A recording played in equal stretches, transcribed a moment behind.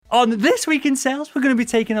On This Week in Sales, we're going to be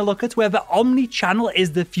taking a look at whether omni-channel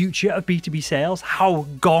is the future of B2B sales, how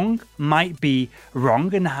Gong might be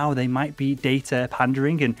wrong and how they might be data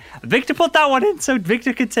pandering. And Victor put that one in so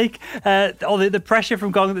Victor could take all the pressure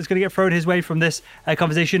from Gong that's going to get thrown his way from this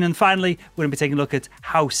conversation. And finally, we're going to be taking a look at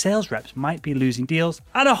how sales reps might be losing deals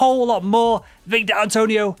and a whole lot more. Victor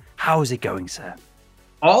Antonio, how's it going, sir?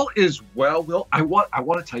 All is well, Will. I want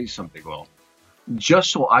to tell you something, Will.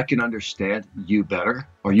 Just so I can understand you better,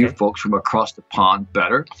 or you folks from across the pond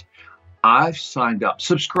better, I've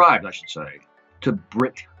subscribed, I should say, to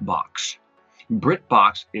BritBox.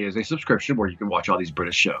 BritBox is a subscription where you can watch all these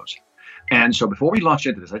British shows. And so before we launch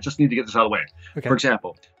into this, I just need to get this out of the way. Okay. For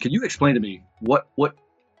example, can you explain to me what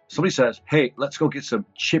somebody says, hey, let's go get some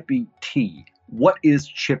chippy tea. What is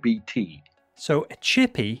chippy tea? So a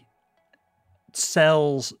chippy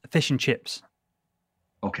sells fish and chips.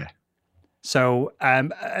 Okay. So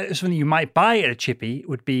something you might buy at a chippy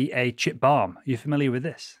would be a chip balm. Are you familiar with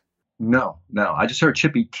this? No. I just heard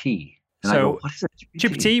chippy tea. And so what is it?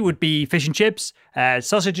 Chippy tea would be fish and chips,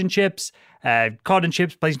 sausage and chips, cod and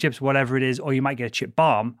chips, place and chips, whatever it is. Or you might get a chip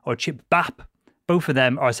balm or a chip bap. Both of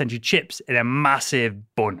them are essentially chips in a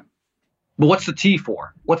massive bun. But what's the tea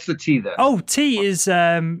for? What's the tea then? Oh, tea is...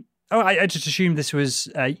 I just assumed this was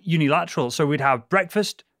unilateral. So we'd have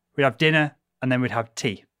breakfast, we'd have dinner, and then we'd have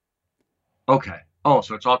tea. Okay. Oh,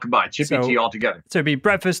 so it's all combined. Chippy tea all together. So it'd be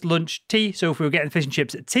breakfast, lunch, tea. So if we were getting fish and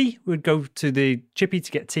chips at tea, we'd go to the chippy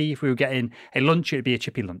to get tea. If we were getting a lunch, it'd be a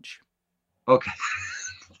chippy lunch. Okay.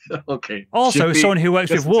 Okay. Also, chippy, someone who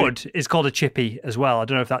works with wood is called a chippy as well. I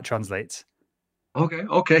don't know if that translates. Okay.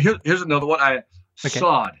 Here's another one.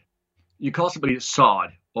 Sod. You call somebody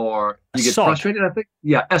sod, or you get frustrated, I think?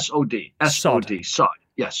 Yeah, S-O-D. S-O-D. Sod.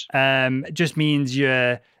 Yes. It just means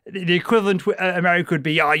you're... The equivalent America would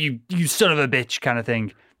be, you son of a bitch kind of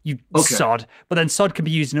thing. You sod. But then sod can be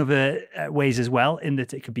used in other ways as well, in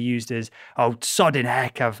that it could be used as, sod in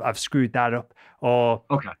heck, I've screwed that up. Or,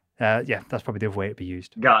 that's probably the other way it'd be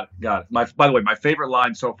used. Got it. By the way, my favorite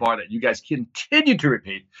line so far that you guys continue to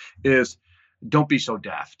repeat is, don't be so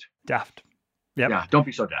daft. Daft. Yep. Yeah, don't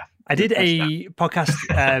be so daft. I did a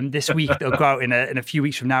podcast this week that'll go out in a few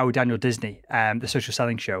weeks from now with Daniel Disney, the Social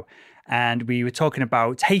Selling Show. And we were talking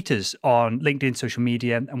about haters on LinkedIn social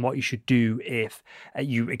media and what you should do if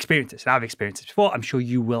you experience this. And I've experienced this before. I'm sure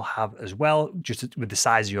you will have as well, just with the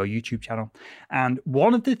size of your YouTube channel. And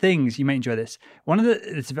one of the things, you may enjoy this,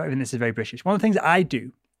 this is very British. One of the things that I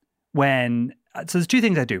do so there's two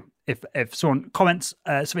things I do. If someone comments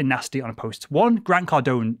something nasty on a post, one, Grant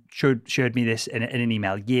Cardone showed me this in an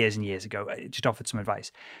email years and years ago. It just offered some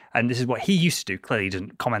advice. And this is what he used to do. Clearly, he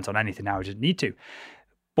doesn't comment on anything now. He doesn't need to.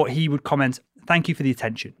 But he would comment, thank you for the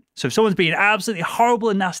attention. So if someone's being absolutely horrible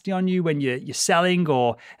and nasty on you when you're selling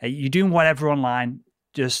or you're doing whatever online,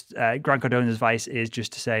 just Grant Cardone's advice is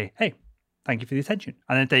just to say, hey, thank you for the attention.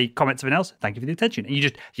 And then if they comment something else, thank you for the attention. And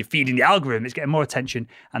you're feeding the algorithm, it's getting more attention,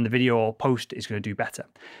 and the video or post is going to do better.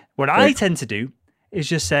 What I tend to do is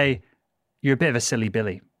just say, you're a bit of a silly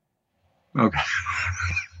Billy. Okay.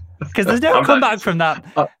 Because there's no comeback from that.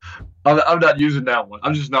 I'm not using that one.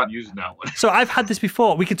 I'm just not using that one. So I've had this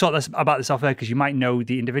before. We can talk about this off air because you might know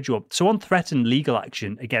the individual. Someone threatened legal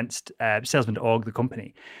action against Salesman.org, the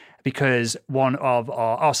company, because one of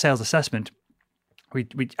our sales assessment,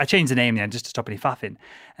 I changed the name then just to stop any faffing,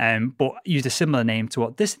 but used a similar name to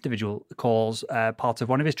what this individual calls part of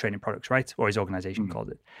one of his training products, right? Or his organization called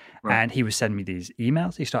it. Right. And he was sending me these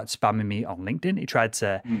emails. He started spamming me on LinkedIn. He tried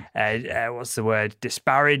to,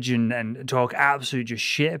 disparage and talk absolute just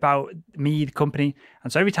shit about me, the company.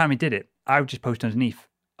 And so every time he did it, I would just post underneath,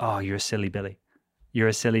 oh, you're a silly Billy. You're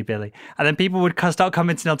a silly Billy. And then people would start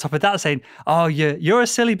commenting on top of that saying, oh, you're a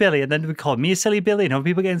silly Billy. And then they would call me a silly Billy and other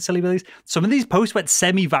people getting silly Billies. Some of these posts went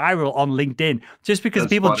semi-viral on LinkedIn just because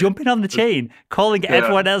people jumping on the chain, calling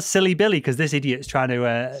everyone else silly Billy because this idiot's trying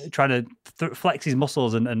to flex his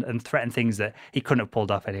muscles and threaten things that he couldn't have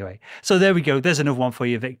pulled off anyway. So there we go. There's another one for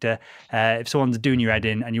you, Victor. If someone's doing your head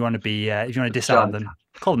in and you want to if you want to disarm them,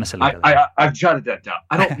 call them a silly Billy. I've jotted that down.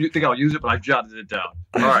 I don't think I'll use it, but I've jotted it down.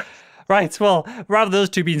 All right. Right, well, rather than those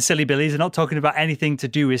two being silly billies and not talking about anything to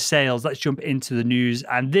do with sales, let's jump into the news.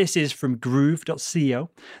 And this is from groove.co.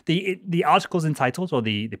 The article's entitled, or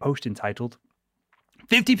the post entitled,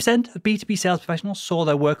 50% of B2B sales professionals saw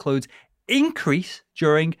their workloads increase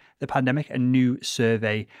during the pandemic, a new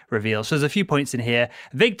survey reveals. So there's a few points in here.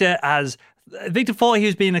 Victor thought he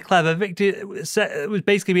was being a clever. Victor was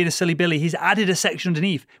basically being a silly Billy. He's added a section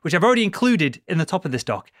underneath, which I've already included in the top of this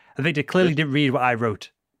doc. And Victor clearly didn't read what I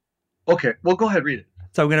wrote. Okay, well, go ahead, read it.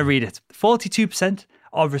 So I'm going to read it. 42%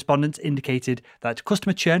 of respondents indicated that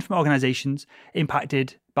customer churn from organizations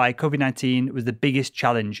impacted by COVID-19 was the biggest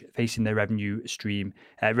challenge facing their revenue team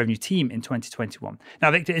in 2021.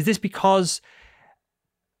 Now, Victor, is this because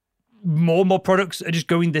more and more products are just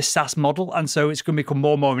going this SaaS model, and so it's going to become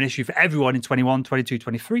more and more of an issue for everyone in 21, 22,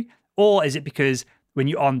 23? Or is it because when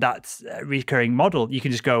you're on that recurring model, you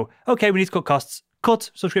can just go, okay, we need to cut costs, cut,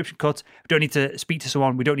 subscription cut. We don't need to speak to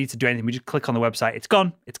someone. We don't need to do anything. We just click on the website. It's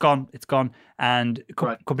gone. It's gone. It's gone. And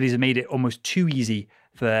companies have made it almost too easy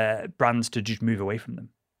for brands to just move away from them.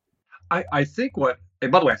 I think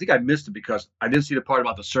and by the way, I think I missed it because I didn't see the part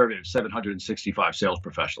about the survey of 765 sales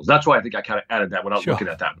professionals. That's why I think I kind of added that without looking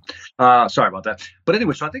at that. Sorry about that. But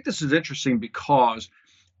anyway, so I think this is interesting because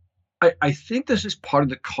I think this is part of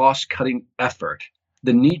the cost-cutting effort,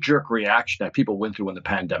 the knee-jerk reaction that people went through when the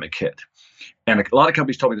pandemic hit. And a lot of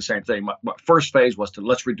companies told me the same thing. My first phase was to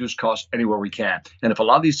let's reduce costs anywhere we can. And if a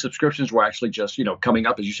lot of these subscriptions were actually just, coming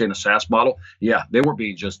up, as you say, in a SaaS model, yeah, they were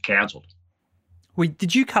being just canceled. Wait,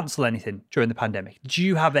 did you cancel anything during the pandemic? Did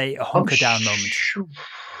you have a hunker down moment?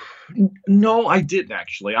 No, I didn't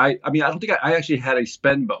actually. I mean, I don't think I actually had a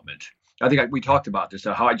spend moment. I think we talked about this,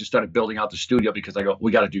 how I just started building out the studio because I go,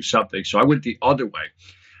 we got to do something. So I went the other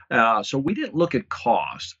way. So we didn't look at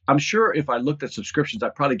cost. I'm sure if I looked at subscriptions,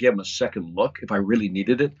 I'd probably give them a second look if I really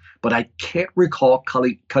needed it. But I can't recall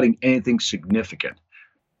cutting anything significant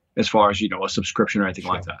as far as, a subscription or anything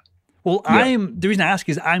like that. Well, the reason I ask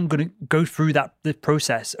is I'm going to go through the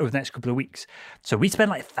process over the next couple of weeks. So we spend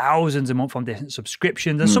like thousands a month on different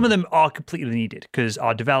subscriptions, and some of them are completely needed because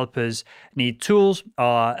our developers need tools,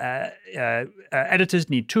 our editors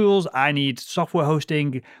need tools, I need software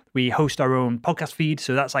hosting. We host our own podcast feed,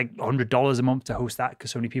 so that's like $100 a month to host that because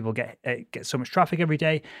so many people get so much traffic every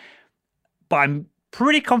day. But I'm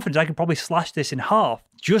pretty confident I can probably slash this in half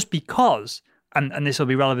just because, and this will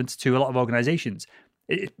be relevant to a lot of organizations.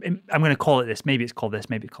 I'm going to call it this. Maybe it's called this.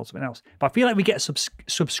 Maybe it's called something else. But I feel like we get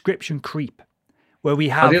subscription creep, where we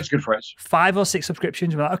have that's a good phrase. 5 or 6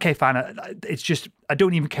 subscriptions. We're like, okay, fine. It's just I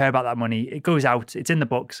don't even care about that money. It goes out. It's in the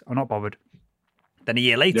books. I'm not bothered. Then a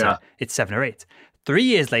year later, it's 7 or 8. 3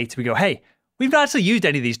 years later, we go, hey, we've not actually used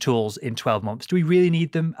any of these tools in 12 months. Do we really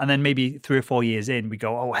need them? And then maybe 3 or 4 years in, we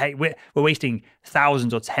go, oh, hey, we're wasting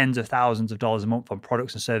thousands or tens of thousands of dollars a month on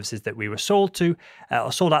products and services that we were sold to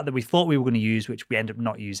or sold out that we thought we were going to use, which we end up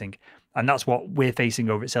not using. And that's what we're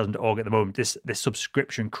facing over at Salesman.org at the moment, this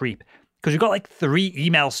subscription creep. Because we've got like 3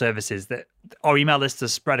 email services that our email lists are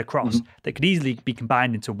spread across that could easily be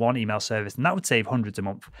combined into one email service. And that would save hundreds a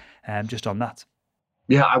month just on that.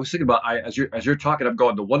 Yeah, I was thinking about as you're talking, I'm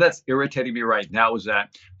going, the one that's irritating me right now is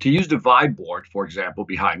that to use the Vibe board, for example,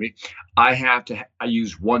 behind me, I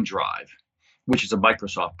use OneDrive, which is a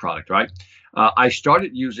Microsoft product, right? I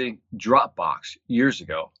started using Dropbox years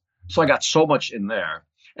ago, so I got so much in there.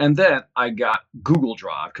 And then I got Google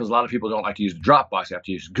Drive because a lot of people don't like to use Dropbox; they have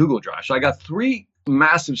to use Google Drive. So I got 3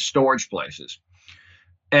 massive storage places.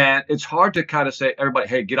 And it's hard to kind of say, everybody,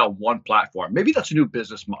 hey, get on one platform. Maybe that's a new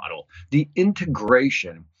business model. The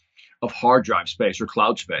integration of hard drive space or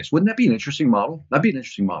cloud space. Wouldn't that be an interesting model? That'd be an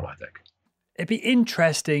interesting model, I think. It'd be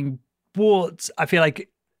interesting, but I feel like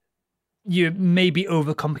you may be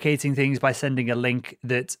overcomplicating things by sending a link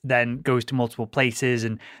that then goes to multiple places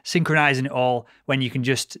and synchronizing it all when you can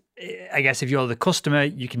just, I guess, if you're the customer,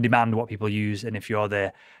 you can demand what people use. And if you're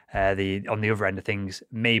the on the other end of things,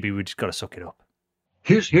 maybe we just got to suck it up.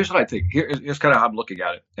 Here's what I think. Here's kind of how I'm looking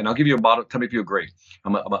at it. And I'll give you a model. Tell me if you agree.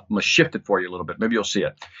 I'm going to shift it for you a little bit. Maybe you'll see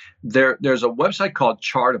it. There's a website called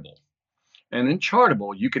Chartable. And in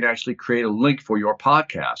Chartable, you can actually create a link for your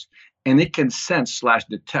podcast. And it can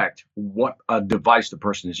sense/detect what device the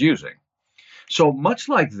person is using. So much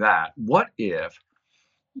like that, what if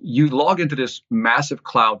you log into this massive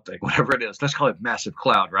cloud thing, whatever it is. Let's call it massive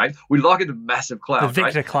cloud, right? We log into massive cloud. The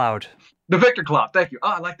Victor Cloud. The Victor Cloud. Thank you. Oh,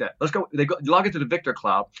 I like that. Let's go. You log into the Victor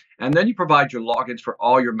Cloud, and then you provide your logins for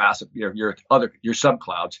all your massive, your sub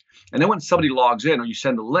clouds. And then when somebody logs in or you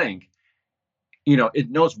send a link, it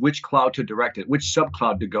knows which cloud to direct it, which sub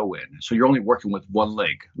cloud to go in. So you're only working with one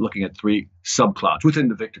link, looking at 3 sub clouds within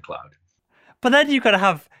the Victor Cloud. But then you've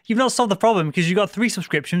not solved the problem because you've got 3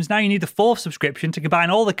 subscriptions. Now you need the 4th subscription to combine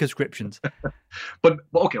all the subscriptions. But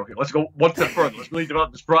okay. Let's go one step further. Let's really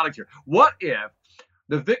develop this product here. What if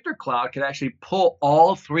the Victor Cloud can actually pull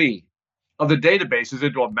all 3 of the databases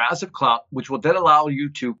into a massive cloud, which will then allow you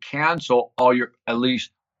to cancel at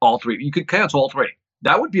least all 3. You could cancel all 3.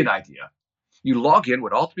 That would be an idea. You log in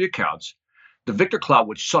with all 3 accounts. The Victor Cloud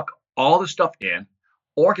would suck all the stuff in,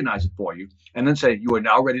 organize it for you, and then say you are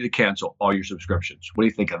now ready to cancel all your subscriptions. What do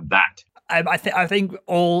you think of that? I think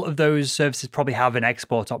all of those services probably have an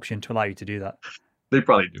export option to allow you to do that. They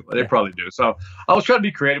probably do. They Yeah. probably do. So I was trying to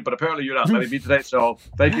be creative, but apparently you're not letting me today. So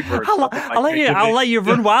thank you for. I'll let you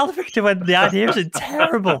run wild, Victor, when the ideas are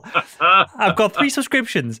terrible. I've got 3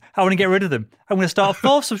 subscriptions. I want to get rid of them. I'm going to start a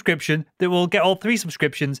 4th subscription that will get all 3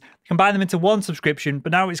 subscriptions, combine them into 1 subscription,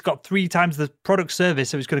 but now it's got 3 times the product service,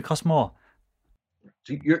 so it's going to cost more.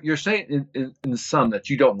 So you're saying in sum that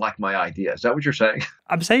you don't like my idea. Is that what you're saying?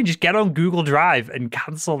 I'm saying just get on Google Drive and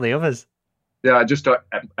cancel the others. Yeah, I just start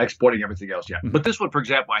exporting everything else. Yeah. But this one, for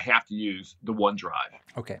example, I have to use the OneDrive.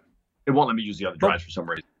 Okay. It won't let me use the other drives for some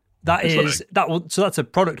reason. So that's a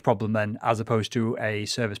product problem then, as opposed to a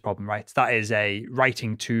service problem, right? That is a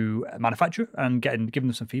writing to a manufacturer and giving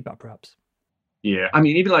them some feedback, perhaps. Yeah, I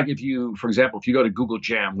mean, even like if you, for example, if you go to Google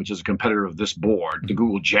Jam, which is a competitor of this board, the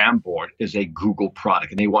Google Jam board is a Google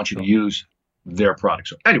product, and they want you to use their product.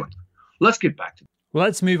 So anyway, let's get back to it. Well,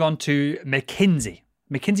 let's move on to McKinsey.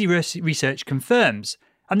 McKinsey research confirms,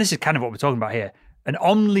 and this is kind of what we're talking about here, an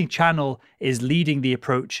omni-channel is leading the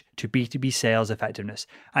approach to B2B sales effectiveness.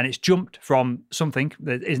 And it's jumped from something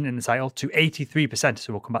that isn't in the title to 83%.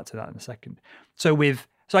 So we'll come back to that in a second. So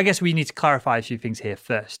I guess we need to clarify a few things here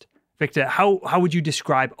first. Victor, how would you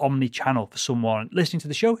describe omni-channel for someone listening to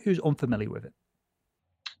the show who's unfamiliar with it?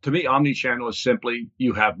 To me, omni-channel is simply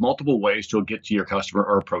you have multiple ways to get to your customer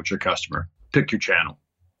or approach your customer. Pick your channel.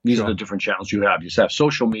 These are the different channels you have. You have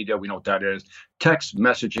social media. We know what that is. Text,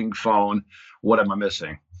 messaging, phone. What am I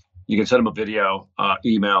missing? You can send them a video,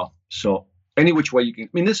 email. So any which way you can. I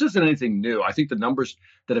mean, this isn't anything new. I think the numbers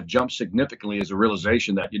that have jumped significantly is a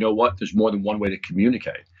realization that, you know what, there's more than one way to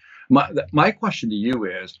communicate. My question to you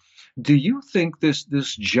is, do you think this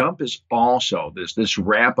jump is also, this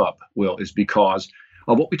ramp up, Will, is because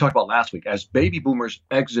of what we talked about last week? As baby boomers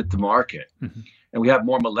exit the market, and we have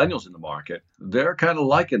more millennials in the market, they're kind of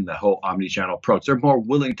liking the whole omni-channel approach. They're more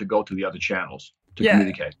willing to go to the other channels to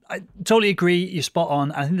communicate. I totally agree. You're spot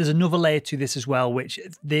on. I think there's another layer to this as well, which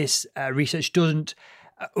this research doesn't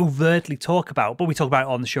overtly talk about, but we talk about it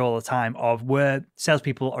on the show all the time, of where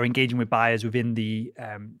salespeople are engaging with buyers within the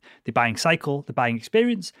buying cycle, the buying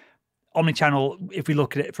experience. Omnichannel, if we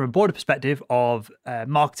look at it from a broader perspective of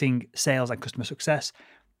marketing, sales, and customer success,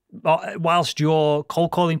 whilst you're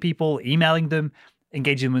cold calling people, emailing them,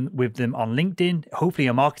 engaging with them on LinkedIn, hopefully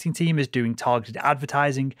your marketing team is doing targeted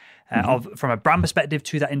advertising from a brand perspective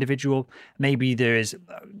to that individual. Maybe there is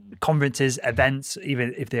conferences, events,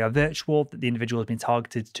 even if they are virtual, that the individual has been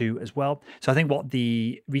targeted to as well. So I think what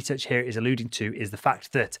the research here is alluding to is the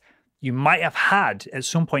fact that you might have had at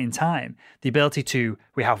some point in time the ability to,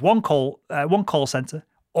 we have one call center.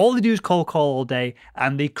 All they do is cold call all day,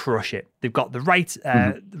 and they crush it. They've got the right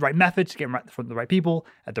method to get in front of the right people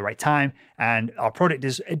at the right time, and our product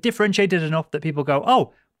is differentiated enough that people go,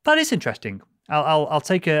 "Oh, that is interesting. I'll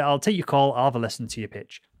take your call. I'll have a listen to your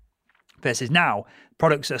pitch." Versus now,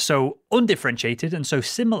 products are so undifferentiated and so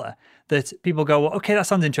similar that people go, well, okay, that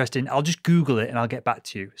sounds interesting. I'll just Google it and I'll get back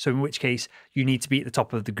to you. So in which case, you need to be at the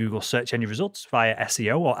top of the Google search engine results via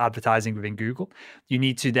SEO or advertising within Google. You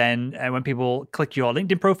need to then, when people click your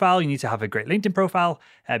LinkedIn profile, you need to have a great LinkedIn profile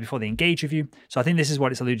before they engage with you. So I think this is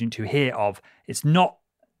what it's alluding to here of it's not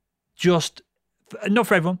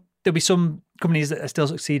for everyone. There'll be some companies that are still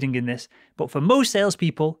succeeding in this, but for most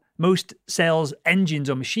salespeople, most sales engines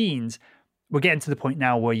or machines, we're getting to the point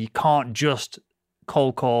now where you can't just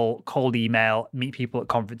cold call, cold email, meet people at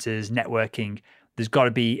conferences, networking. There's got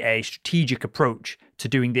to be a strategic approach to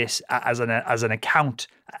doing this as an account,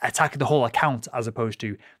 attacking the whole account as opposed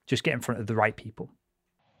to just get in front of the right people.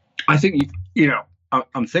 I think,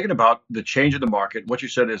 I'm thinking about the change in the market. What you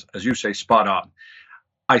said is, as you say, spot on.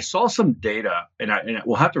 I saw some data, and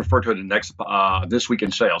we'll have to refer to it in the next This Week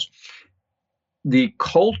in Sales. The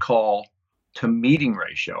cold call to meeting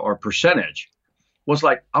ratio or percentage was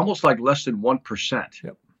almost less than 1%.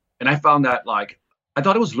 Yep. And I found that I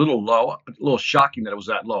thought it was a little low, a little shocking that it was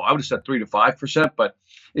that low. I would have said 3 to 5%, but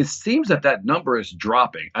it seems that number is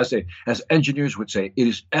dropping. As engineers would say, it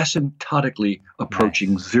is asymptotically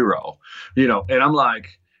approaching zero. And I'm like,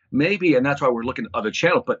 maybe, and that's why we're looking at other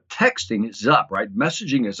channels, but texting is up, right?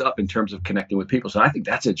 Messaging is up in terms of connecting with people. So I think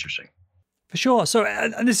that's interesting. For sure. So,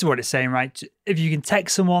 and this is what it's saying, right? If you can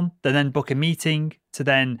text someone, then book a meeting to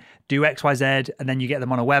then do X, Y, Z, and then you get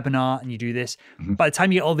them on a webinar and you do this. Mm-hmm. By the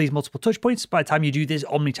time you get all these multiple touch points, by the time you do this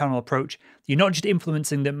omni-channel approach, you're not just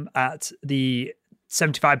influencing them at the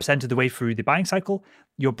 75% of the way through the buying cycle.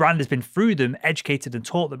 Your brand has been through them, educated and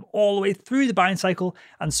taught them all the way through the buying cycle.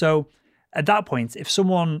 And so at that point,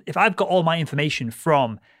 if I've got all my information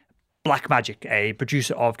from Blackmagic, a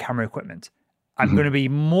producer of camera equipment, I'm going to be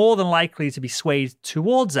more than likely to be swayed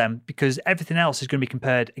towards them because everything else is going to be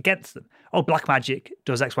compared against them. Oh, Blackmagic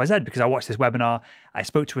does X, Y, Z because I watched this webinar, I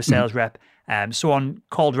spoke to a sales rep, someone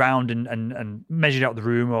called around and measured out the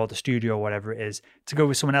room or the studio or whatever it is to go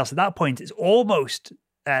with someone else. At that point, it's almost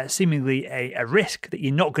seemingly a risk that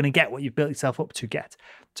you're not going to get what you've built yourself up to get.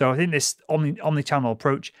 So I think this omni-channel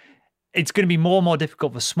approach, it's going to be more and more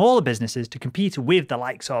difficult for smaller businesses to compete with the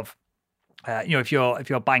likes of, if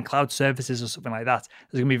you're buying cloud services or something like that,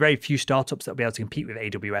 there's going to be very few startups that will be able to compete with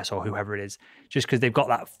AWS or whoever it is, just because they've got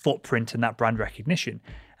that footprint and that brand recognition.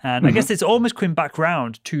 And I guess it's almost coming back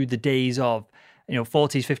round to the days of,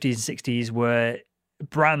 40s, 50s, and 60s where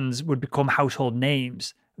brands would become household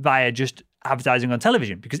names via just advertising on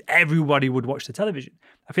television because everybody would watch the television.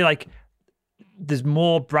 I feel like there's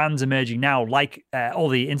more brands emerging now, like all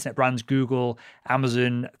the internet brands, Google,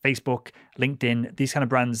 Amazon, Facebook, LinkedIn, these kind of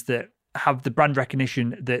brands that have the brand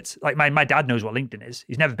recognition that, like my dad knows what LinkedIn is.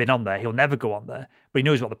 He's never been on there. He'll never go on there, but he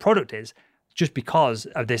knows what the product is just because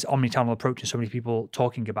of this omni-channel approach and so many people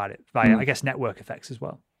talking about it via, I guess, network effects as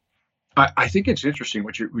well. I think it's interesting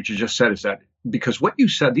what you just said is that because what you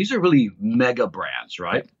said, these are really mega brands,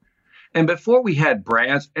 right? And before we had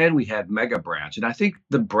brands and we had mega brands. And I think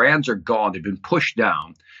the brands are gone. They've been pushed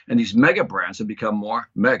down. And these mega brands have become more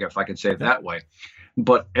mega, if I can say it that way.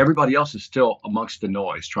 But everybody else is still amongst the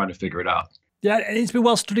noise trying to figure it out. Yeah, it's been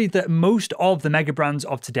well studied that most of the mega brands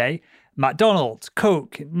of today, McDonald's,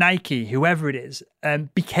 Coke, Nike, whoever it is,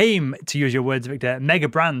 became, to use your words, Victor, mega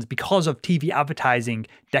brands because of TV advertising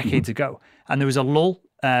decades ago. And there was a lull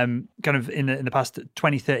kind of in the past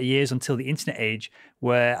 20, 30 years until the internet age,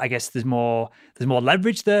 where I guess there's more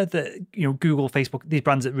leverage there that, Google, Facebook, these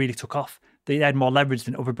brands that really took off, they had more leverage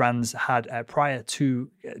than other brands had prior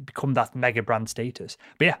to become that mega brand status.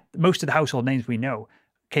 But yeah, most of the household names we know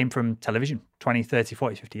came from television 20, 30,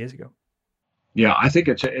 40, 50 years ago. Yeah, I think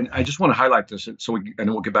and I just want to highlight this and then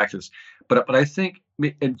we'll get back to this. But I think,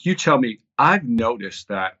 and you tell me, I've noticed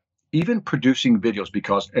that even producing videos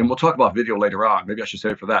and we'll talk about video later on, maybe I should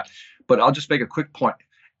say it for that, but I'll just make a quick point.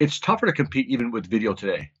 It's tougher to compete even with video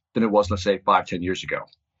today than it was, let's say, 5-10 years ago.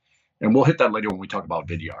 And we'll hit that later when we talk about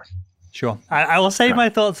VDR. Sure. I will save my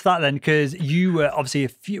thoughts for that then, because you were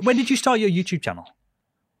obviously when did you start your YouTube channel?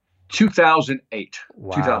 2008,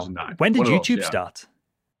 wow. 2009. When did YouTube start?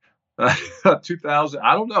 2000,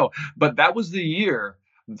 I don't know. But that was the year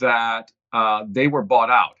that they were bought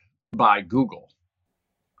out by Google.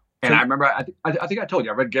 And I remember, I think I told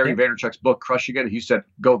you, I read Gary Vaynerchuk's book, Crushing It. And he said,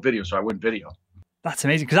 go video. So I went video. That's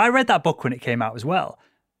amazing. Because I read that book when it came out as well.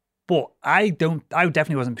 But I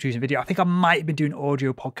definitely wasn't producing video. I think I might have been doing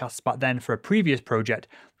audio podcasts back then for a previous project,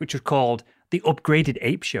 which was called The Upgraded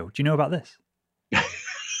Ape Show. Do you know about this?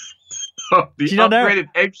 The Upgraded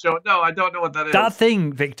Ape Show? No, I don't know what that is. That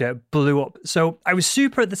thing, Victor, blew up. So I was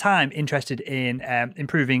super at the time interested in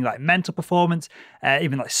improving like mental performance,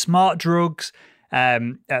 even like smart drugs,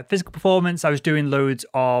 physical performance. I was doing loads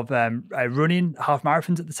of running half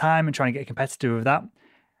marathons at the time and trying to get competitive with that.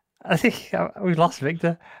 I think we've lost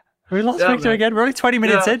Victor. We lost Victor again. We're only 20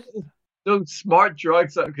 minutes in. So smart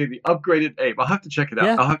drugs. Okay, the Upgraded Ape. I'll have to check it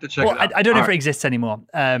out. I'll have to check it out. I don't know if it exists anymore.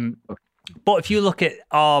 But if you look at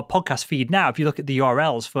our podcast feed now, if you look at the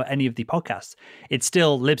URLs for any of the podcasts, it's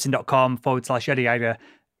still libsyn.com/yada yada,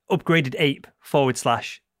 upgraded ape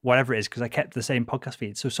 / whatever it is, because I kept the same podcast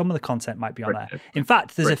feed. So some of the content might be on there. In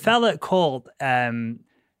fact, there's a fella called, I'll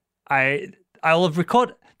have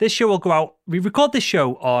record, this show will go out, we record this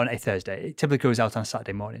show on a Thursday. It typically goes out on a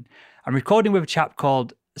Saturday morning. I'm recording with a chap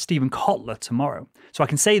called Stephen Kotler tomorrow. So I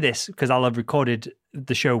can say this because I'll have recorded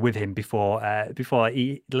the show with him before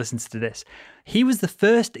he listens to this. He was the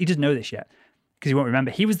first, he doesn't know this yet because he won't remember.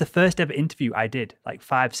 He was the first ever interview I did like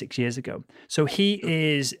 5-6 years ago. So he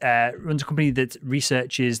runs a company that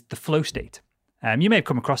researches the flow state. You may have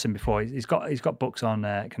come across him before. He's got books on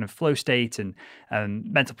kind of flow state and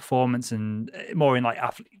mental performance and more in like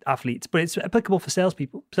athletes, but it's applicable for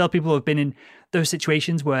salespeople. Salespeople who have been in those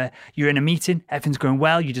situations where you're in a meeting, everything's going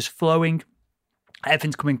well, you're just flowing,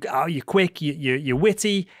 everything's coming out, you're quick, you're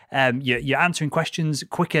witty, you're answering questions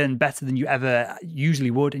quicker and better than you ever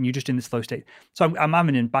usually would, and you're just in this flow state. So I'm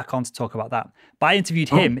having him back on to talk about that. But I interviewed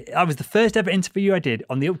him. That was the first ever interview I did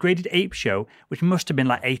on the Upgraded Ape Show, which must have been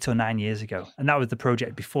like 8 or 9 years ago. And that was the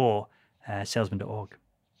project before salesman.org.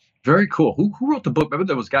 Very cool. Who wrote the book? Remember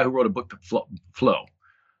there was a guy who wrote a book, Flow.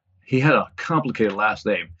 He had a complicated last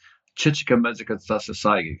name.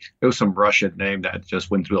 Chichikamezika. It was some Russian name that just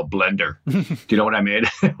went through a blender. Do you know what I mean?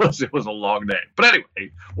 It was a long name. But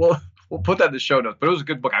anyway, we'll put that in the show notes. But it was a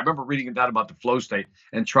good book. I remember reading it down about the flow state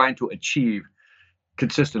and trying to achieve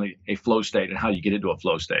consistently a flow state and how you get into a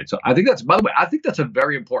flow state. So I think that's, by the way, I think that's a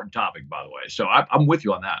very important topic, by the way. So I'm with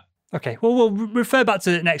you on that. Okay, well, we'll refer back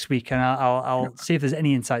to it next week, and I'll see if there's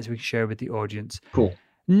any insights we can share with the audience. Cool.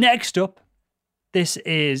 Next up, this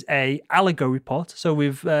is a Alligo report. So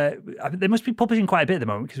they must be publishing quite a bit at the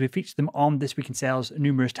moment because we've featured them on This Week in Sales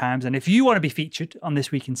numerous times. And if you want to be featured on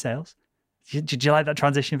This Week in Sales, did you like that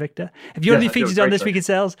transition, Victor? If you want to be featured on This Week in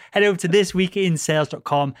Sales, head over to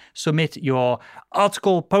thisweekinsales.com, submit your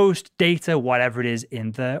article, post, data, whatever it is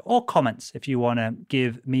in there, or comments. If you want to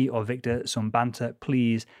give me or Victor some banter,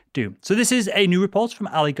 please do. So this is a new report from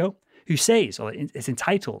Alligo, who says, or it's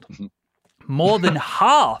entitled, more than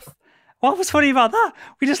half. What was funny about that?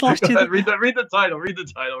 We just lost you. Read the title.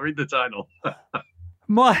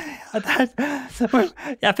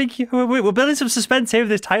 I think we're building some suspense here with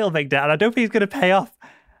this title, Victor, and I don't think it's going to pay off.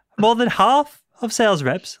 More than half of sales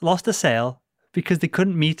reps lost a sale because they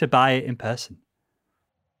couldn't meet a buyer in person.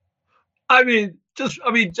 Just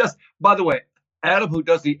by the way, Adam, who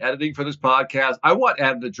does the editing for this podcast, I want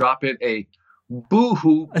Adam to drop in a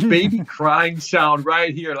boo-hoo baby crying sound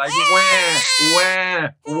right here, like wah, wah,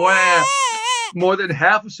 wah. More than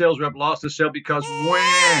half of sales rep lost a sale because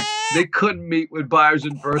they couldn't meet with buyers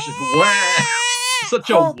in person. Such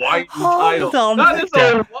a white title. That is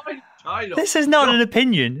a white title. This is not an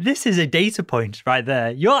opinion. This is a data point right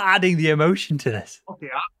there. You're adding the emotion to this. Okay,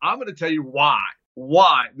 I'm going to tell you why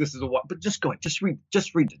this is a what. But just go ahead. Just read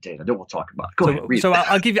the data. Then we'll talk about it. Go ahead. Read so it.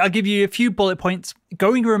 I'll give you a few bullet points.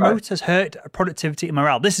 Going remote has hurt productivity and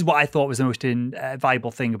morale. This is what I thought was the most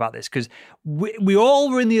valuable thing about this, because we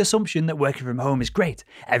all were in the assumption that working from home is great.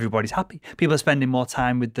 Everybody's happy. People are spending more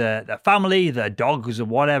time with their family, their dogs, or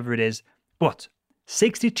whatever it is. But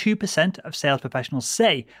 62% of sales professionals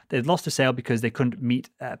say they've lost a sale because they couldn't meet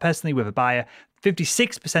personally with a buyer.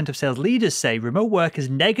 56% of sales leaders say remote work has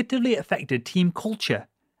negatively affected team culture.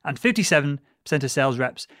 And 57% of sales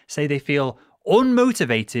reps say they feel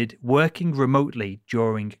unmotivated working remotely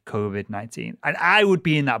during COVID-19. And I would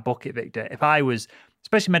be in that bucket, Victor, if I was,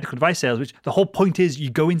 especially medical device sales, which the whole point is you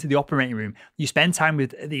go into the operating room, you spend time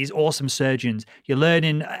with these awesome surgeons, you're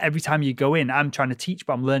learning every time you go in. I'm trying to teach,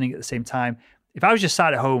 but I'm learning at the same time. If I was just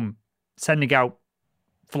sat at home sending out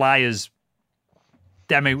flyers,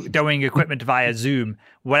 demoing equipment via Zoom,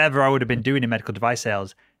 whatever I would have been doing in medical device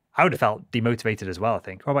sales, I would have felt demotivated as well, I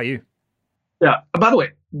think. What about you? Yeah. By the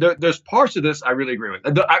way, there's parts of this I really agree with.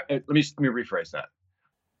 Let me rephrase that.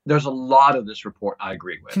 There's a lot of this report I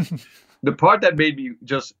agree with. The part that made me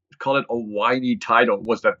just call it a whiny title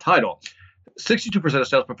was that title. 62% of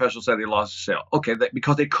sales professionals said they lost a sale. Okay,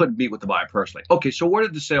 because they couldn't meet with the buyer personally. Okay, so where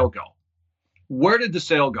did the sale go? Where did the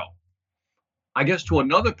sale go? I guess to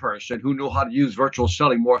another person who knew how to use virtual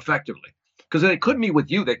selling more effectively. Because they couldn't meet with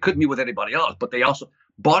you, they couldn't meet with anybody else, but they also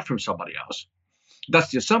bought from somebody else. That's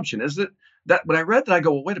the assumption, isn't it? That when I read that, I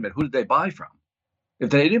go, well, wait a minute, who did they buy from? If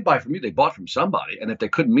they didn't buy from you, they bought from somebody. And if they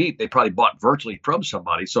couldn't meet, they probably bought virtually from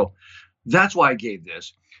somebody. So that's why I gave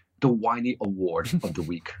this the whiny award of the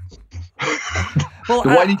week. Well,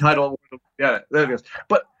 the whiny title award. Yeah, there it is.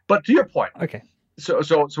 But to your point. Okay. So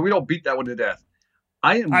we don't beat that one to death.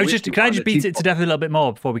 Can I just beat it to death a little bit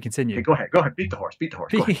more before we continue? Okay, go ahead. Beat the horse.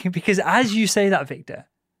 Because as you say that, Victor,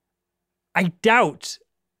 I doubt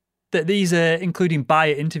that these are including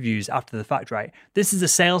buyer interviews after the fact, right? This is a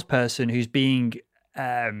salesperson who's being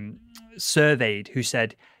surveyed who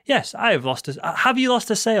said, yes, I have lost have you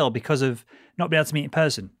lost a sale because of not being able to meet in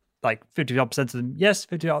person? Like 50% of them, yes,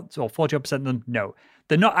 50 or 40% of them, no.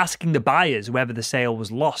 They're not asking the buyers whether the sale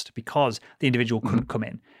was lost because the individual couldn't come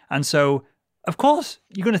in. And so, of course,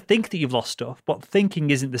 you're going to think that you've lost stuff, but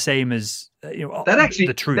thinking isn't the same as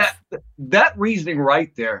the truth. That reasoning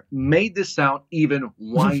right there made this sound even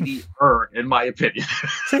whinier, in my opinion.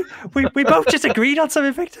 So we both just agreed on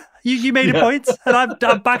something, Victor. You made a point, and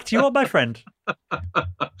I'm back to you, my friend.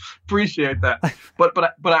 Appreciate that.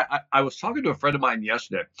 But I was talking to a friend of mine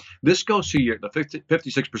yesterday. This goes to the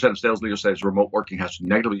 56% of sales leaders says remote working has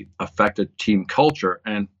negatively affected team culture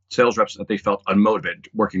and sales reps that they felt unmotivated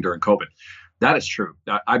working during COVID. That is true.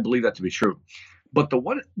 I believe that to be true. But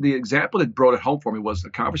the example that brought it home for me was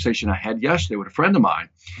the conversation I had yesterday with a friend of mine.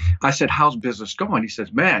 I said, how's business going? He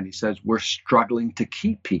says, we're struggling to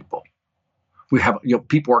keep people. We have,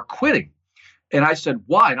 people are quitting. And I said,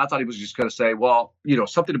 why? And I thought he was just going to say, well,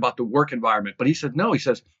 something about the work environment. But he said, no, he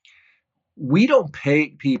says, we don't pay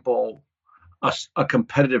people a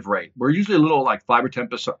competitive rate. We're usually a little like 5 or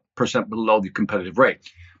 10% below the competitive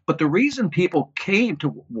rate. But the reason people came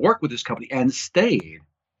to work with this company and stayed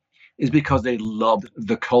is because they loved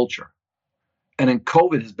the culture. And then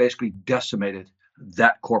COVID has basically decimated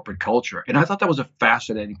that corporate culture. And I thought that was a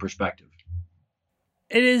fascinating perspective.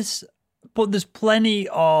 It is, but there's plenty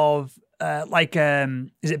of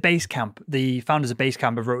is it Basecamp? The founders of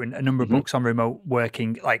Basecamp have written a number of books on remote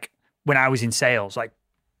working. Like when I was in sales, like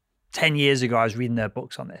 10 years ago, I was reading their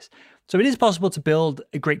books on this. So it is possible to build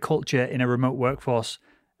a great culture in a remote workforce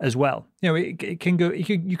as well. It can go.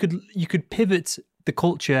 You could pivot the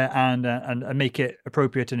culture and make it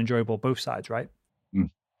appropriate and enjoyable both sides, right?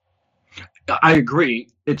 I agree.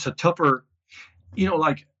 It's a tougher.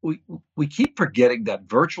 Like we keep forgetting that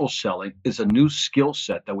virtual selling is a new skill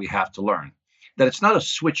set that we have to learn. That it's not a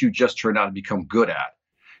switch you just turn on and become good at.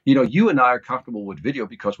 You and I are comfortable with video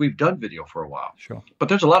because we've done video for a while. Sure. But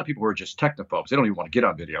there's a lot of people who are just technophobes. They don't even want to get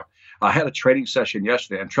on video. I had a training session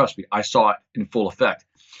yesterday, and trust me, I saw it in full effect.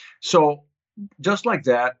 So just like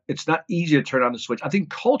that, it's not easy to turn on the switch. I think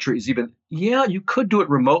culture is you could do it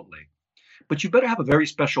remotely, but you better have a very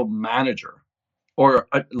special manager or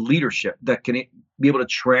a leadership that can be able to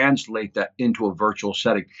translate that into a virtual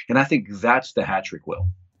setting. And I think that's the hat trick, Will.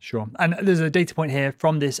 Sure. And there's a data point here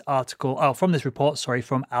from this from this report,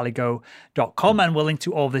 from Alligo.com. And we'll link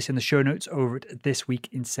to all of this in the show notes over at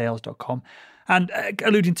thisweekinsales.com. And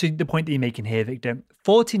alluding to the point that you're making here, Victor,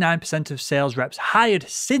 49% of sales reps hired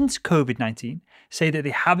since COVID-19 say that they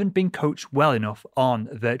haven't been coached well enough on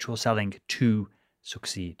virtual selling to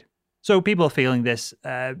succeed. So people are feeling this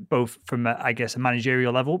both from, a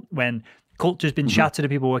managerial level when culture's been shattered of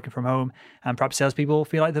people working from home, and perhaps salespeople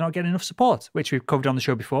feel like they're not getting enough support, which we've covered on the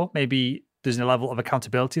show before. Maybe there's a level of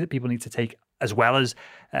accountability that people need to take as well as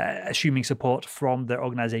assuming support from their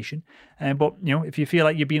organization. But if you feel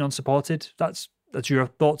like you're being unsupported, that's your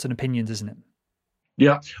thoughts and opinions, isn't it?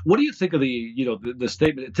 Yeah. What do you think of the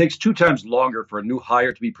statement? It takes 2 times longer for a new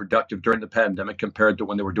hire to be productive during the pandemic compared to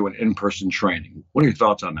when they were doing in-person training. What are your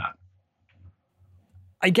thoughts on that?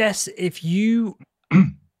 I guess if you're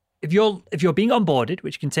being onboarded,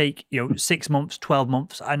 which can take 6 months, 12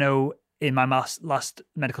 months. I know in my last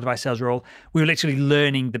medical device sales role, we were literally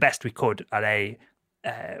learning the best we could at a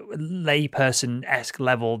layperson-esque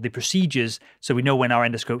level, the procedures, so we know when our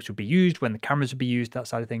endoscopes would be used, when the cameras would be used, that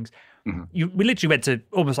side of things. We literally went to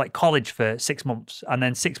almost like college for 6 months, and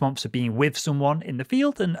then 6 months of being with someone in the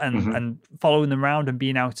field and following them around and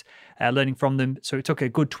being out learning from them. So it took a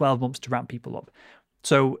good 12 months to ramp people up.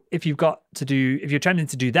 So if you're trying to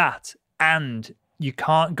do that and you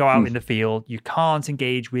can't go out in the field, you can't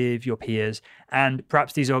engage with your peers, and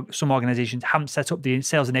perhaps some organizations haven't set up the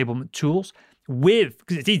sales enablement tools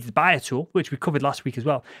because it's easy to buy a tool, which we covered last week as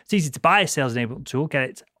well. It's easy to buy a sales enablement tool, get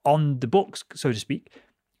it on the books, so to speak.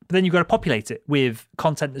 But then you've got to populate it with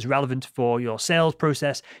content that's relevant for your sales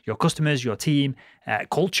process, your customers, your team,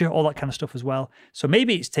 culture, all that kind of stuff as well. So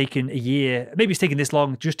maybe it's taken a year, maybe it's taken this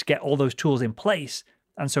long just to get all those tools in place.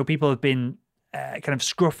 And so people have been kind of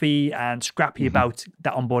scruffy and scrappy about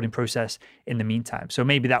that onboarding process in the meantime. So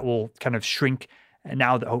maybe that will kind of shrink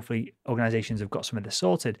now that hopefully organizations have got some of this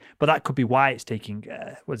sorted. But that could be why it's taking,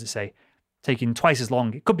 taking twice as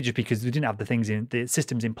long. It could be just because we didn't have the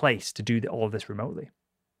systems in place to do all of this remotely.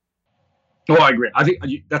 Oh, I agree. I think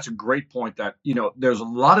that's a great point that, there's a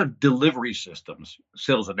lot of delivery systems,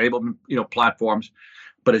 sales enablement, platforms.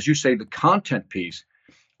 But as you say, the content piece,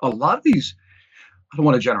 a lot of these, I don't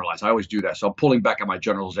want to generalize. I always do that. So I'm pulling back on my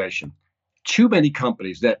generalization. Too many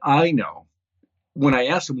companies that I know, when I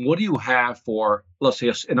ask them, what do you have for, let's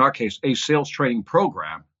say, in our case, a sales training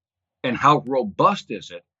program, and how robust is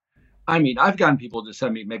it? I mean, I've gotten people to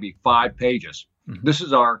send me maybe 5 pages. This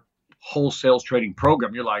is our whole sales training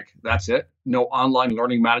program. You're like, that's it? No online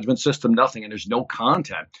learning management system, nothing, and there's no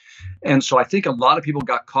content. And so I think a lot of people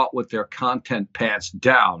got caught with their content pants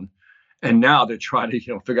down, and now they're trying to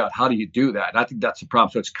figure out how do you do that. And I think that's the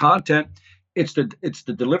problem. So it's content, it's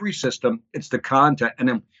the delivery system, it's the content, and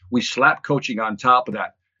then we slap coaching on top of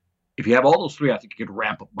that. If you have all those 3, I think you could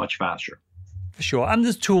ramp up much faster. For sure. And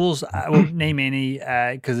there's tools, I won't name any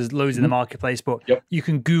because there's loads in the marketplace, but you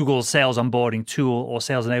can Google sales onboarding tool or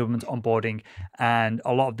sales enablement onboarding, and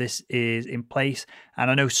a lot of this is in place. And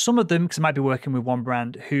I know some of them, because I might be working with one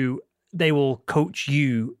brand, who they will coach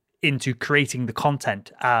you into creating the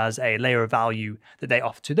content as a layer of value that they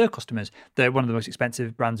offer to their customers. They're one of the most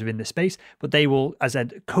expensive brands within this space, but they will, as I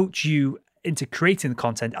said, coach you into creating the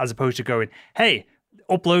content as opposed to going, hey,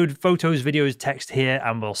 upload photos, videos, text here,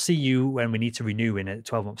 and we'll see you when we need to renew in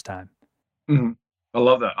 12 months' time. I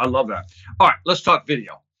love that. All right, let's talk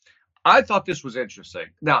video. I thought this was interesting.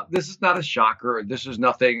 Now, this is not a shocker. This is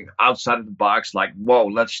nothing outside of the box like, whoa,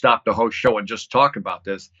 let's stop the whole show and just talk about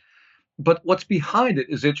this. But what's behind it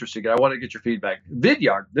is interesting. I want to get your feedback.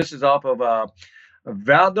 Vidyard, this is off of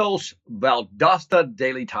Valdosta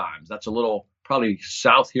Daily Times. That's a little probably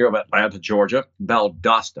south here of Atlanta, Georgia,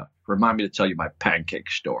 Valdosta. Remind me to tell you my pancake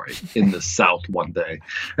story in the South one day.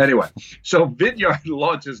 Anyway, so Vidyard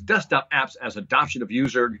launches desktop apps as adoption of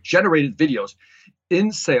user-generated videos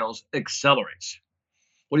in sales accelerates.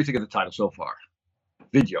 What do you think of the title so far?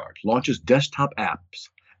 Vidyard launches desktop apps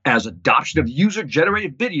as adoption of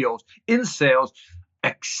user-generated videos in sales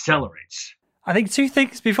accelerates. I think two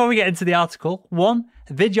things before we get into the article. One,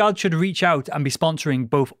 Vidyard should reach out and be sponsoring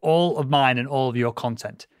both all of mine and all of your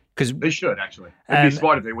content. Because they should, actually. It'd be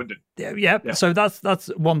smart if they wouldn't. Yeah. So that's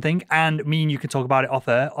one thing. And me and you can talk about it off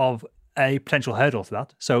air of a potential hurdle to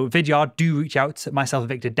that. So Vidyard, do reach out to myself and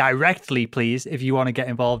Victor directly, please, if you want to get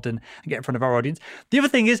involved and get in front of our audience. The other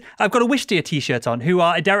thing is, I've got a Wistia t-shirt on, who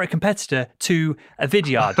are a direct competitor to a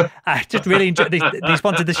Vidyard. I just really enjoy. They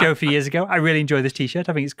sponsored the show a few years ago. I really enjoy this t-shirt.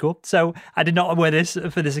 I think it's cool. So I did not wear this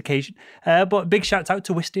for this occasion. But big shout out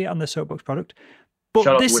to Wistia on the Soapbox product.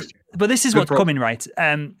 But this is what's coming, right?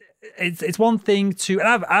 It's one thing to,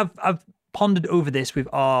 and I've pondered over this with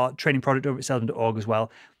our training product over at salesman.org as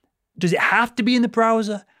well. Does it have to be in the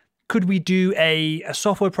browser? Could we do a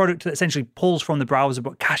software product that essentially pulls from the browser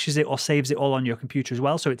but caches it or saves it all on your computer as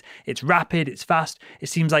well? So it's rapid, it's fast. It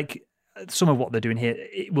seems like some of what they're doing here,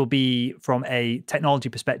 it will be from a technology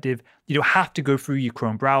perspective. You don't have to go through your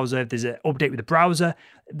Chrome browser. If there's an update with the browser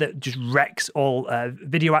that just wrecks all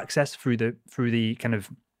video access through the kind of,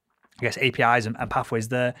 I guess, APIs and pathways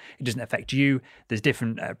there. It doesn't affect you. There's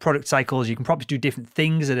different product cycles. You can probably do different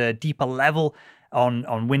things at a deeper level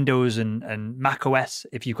on Windows and Mac OS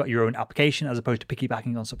if you've got your own application as opposed to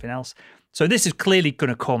piggybacking on something else. So this is clearly going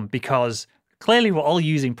to come because clearly we're all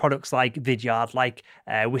using products like Vidyard, like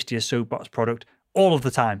Wistia's Soapbox product all of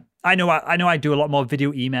the time. I know I do a lot more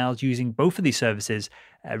video emails using both of these services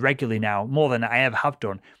regularly now, more than I ever have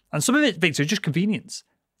done. And some of it, Victor, is just convenience.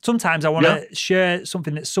 Sometimes I want to share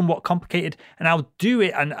something that's somewhat complicated, and I'll do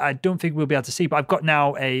it, and I don't think we'll be able to see, but I've got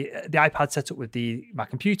now the iPad set up with my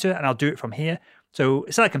computer, and I'll do it from here. So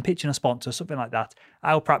it's like I'm pitching a sponsor, something like that.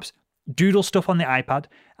 I'll perhaps doodle stuff on the iPad.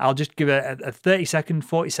 I'll just give a 30-second,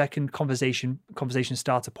 40-second conversation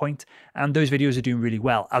starter point, and those videos are doing really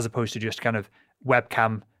well, as opposed to just kind of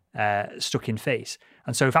webcam stuck in face.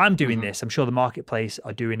 And so if I'm doing this, I'm sure the marketplace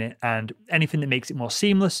are doing it, and anything that makes it more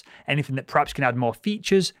seamless, anything that perhaps can add more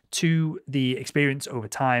features to the experience over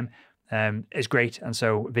time is great. And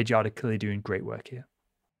so Vidyard are clearly doing great work here.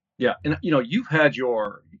 Yeah, and you've had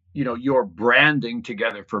your branding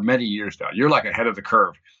together for many years now. You're like ahead of the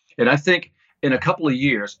curve, and I think in a couple of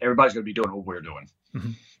years everybody's going to be doing what we're doing.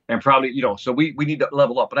 And probably, so we need to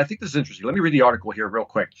level up. But I think this is interesting. Let me read the article here real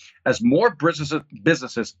quick. As more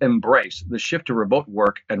businesses embrace the shift to remote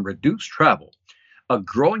work and reduce travel, a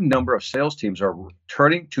growing number of sales teams are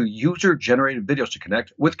turning to user-generated videos to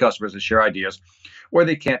connect with customers and share ideas where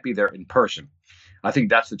they can't be there in person. I think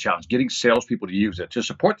that's the challenge, getting salespeople to use it. To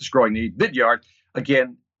support this growing need, Vidyard,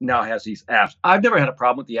 again, now has these apps. I've never had a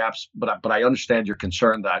problem with the apps, but I understand your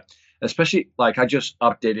concern that, especially like I just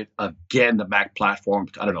updated again the Mac platform.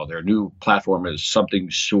 I don't know, their new platform is something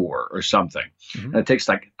Sur or something. And it takes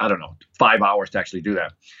 5 hours to actually do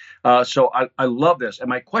that. So I love this. And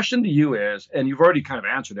my question to you is, and you've already kind of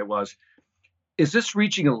answered it, is this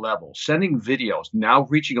reaching a level, sending videos now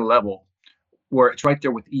reaching a level where it's right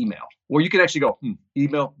there with email, where you can actually go,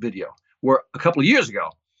 email, video, where a couple of years ago,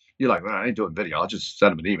 you're like, well, I ain't doing video. I'll just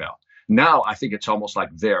send them an email. Now I think it's almost like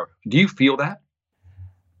there. Do you feel that?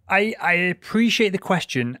 I appreciate the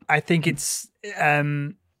question. I think it's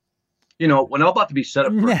when I'm about to be set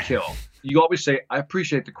up for a kill, you always say, "I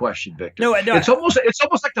appreciate the question, Victor." No, it's almost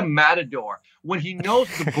like the matador when he knows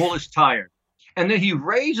the bull is tired, and then he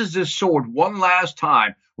raises his sword one last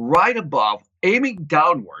time, right above, aiming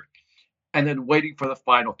downward, and then waiting for the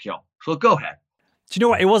final kill. So go ahead. Do you know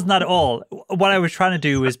what? It wasn't that at all. What I was trying to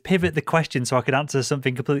do was pivot the question so I could answer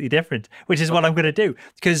something completely different, which is what I'm going to do.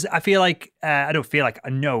 Because I feel like, I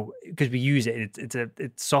know, because we use it.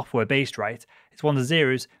 It's software based, right? It's ones and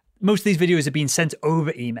zeros. Most of these videos are being sent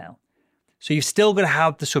over email. So you've still got to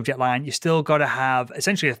have the subject line. You've still got to have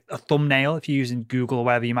essentially a thumbnail. If you're using Google or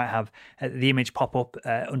wherever, you might have the image pop up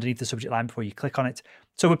underneath the subject line before you click on it.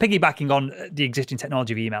 So we're piggybacking on the existing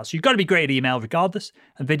technology of email. So you've got to be great at email regardless.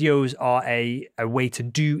 And videos are a way to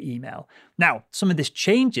do email. Now, some of this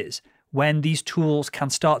changes when these tools can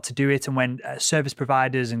start to do it, and when service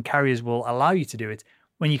providers and carriers will allow you to do it,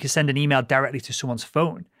 when you can send an email directly to someone's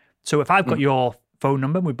phone. So if I've got your phone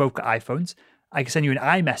number, and we've both got iPhones, I can send you an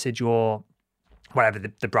iMessage or whatever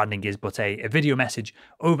the branding is, but a video message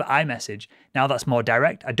over iMessage. Now that's more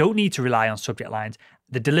direct. I don't need to rely on subject lines.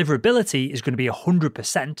 The deliverability is going to be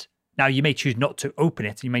 100%. Now you may choose not to open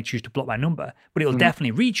it. You may choose to block my number, but it will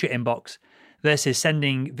definitely reach your inbox. versus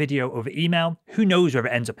sending video over email. Who knows whether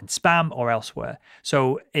it ends up in spam or elsewhere?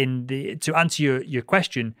 So to answer your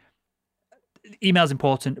question, email is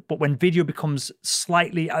important, but when video becomes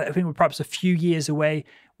slightly, I think we're perhaps a few years away.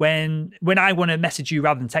 When I want to message you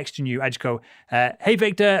rather than texting you, I just go, "Hey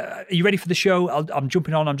Victor, are you ready for the show? I'm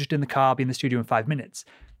jumping on. I'm just in the car. I'll be in the studio in 5 minutes."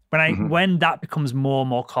 When that becomes more and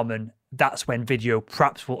more common, that's when video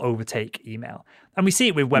perhaps will overtake email, and we see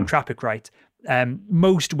it with web traffic, right?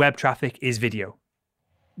 Most web traffic is video.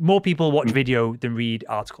 More people watch video than read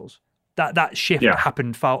articles. That shift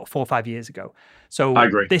happened 4 or 5 years ago. So I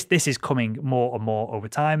agree. This is coming more and more over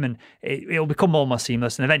time, and it'll become more and more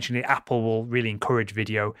seamless. And eventually, Apple will really encourage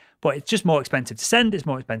video, but it's just more expensive to send. It's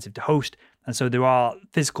more expensive to host, and so there are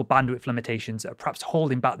physical bandwidth limitations that are perhaps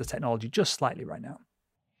holding back the technology just slightly right now.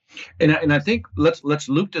 And I think let's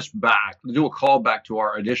loop this back, do a call back to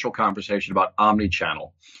our initial conversation about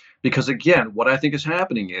omni-channel. Because again, what I think is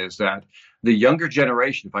happening is that the younger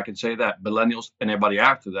generation, if I can say that, millennials and everybody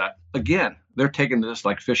after that, again, they're taking this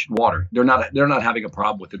like fish in water. They're not having a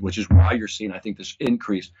problem with it, which is why you're seeing, I think, this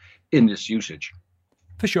increase in this usage.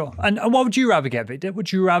 For sure. And what would you rather get, Victor?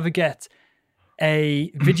 Would you rather get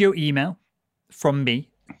a video email from me?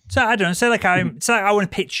 So I don't know, say like I want to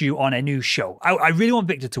pitch you on a new show. I really want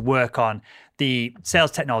Victor to work on the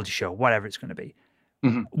sales technology show, whatever it's going to be.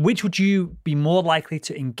 Which would you be more likely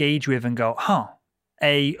to engage with and go,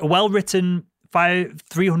 a well-written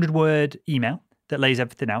 300-word email that lays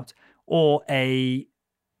everything out, or a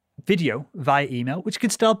video via email, which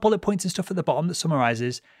could still have bullet points and stuff at the bottom that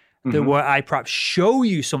summarizes, where I perhaps show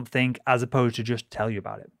you something as opposed to just tell you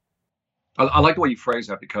about it? I like the way you phrase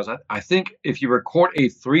that, because I think if you record a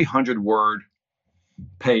 300-word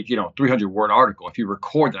page, 300-word article, if you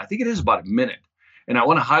record that, I think it is about a minute. And I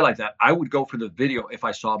want to highlight that I would go for the video if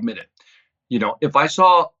I saw a minute. If I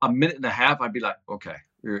saw a minute and a half, I'd be like, okay,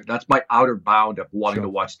 that's my outer bound of wanting to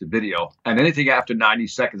watch the video. And anything after 90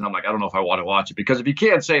 seconds, I'm like, I don't know if I want to watch it, because if you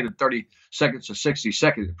can't say it in 30 seconds to 60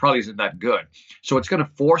 seconds, it probably isn't that good. So it's going to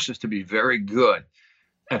force us to be very good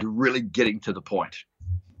at really getting to the point.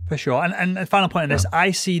 For sure. And the final point on this,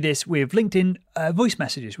 I see this with LinkedIn voice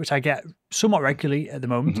messages, which I get somewhat regularly at the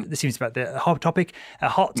moment. This seems to be the hot topic, a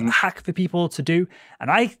hot hack for people to do.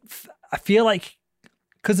 And I feel like,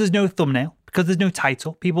 because there's no thumbnail, because there's no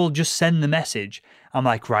title, people just send the message. I'm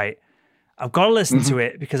like, right, I've got to listen to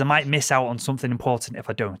it, because I might miss out on something important if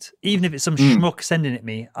I don't. Even if it's some schmuck sending it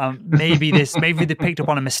me, maybe they picked up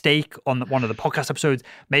on a mistake on one of the podcast episodes.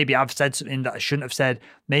 Maybe I've said something that I shouldn't have said.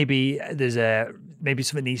 Maybe maybe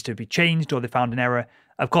something needs to be changed, or they found an error.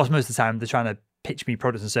 Of course, most of the time they're trying to pitch me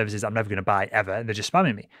products and services I'm never going to buy ever, and they're just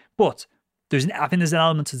spamming me. But I think there's an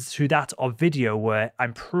element to that of video where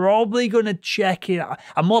I'm probably going to check it out.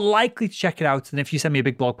 I'm more likely to check it out than if you send me a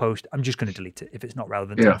big blog post. I'm just going to delete it if it's not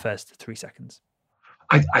relevant in the first 3 seconds.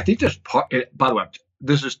 I think there's by the way,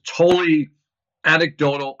 this is totally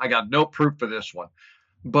anecdotal. I got no proof for this one.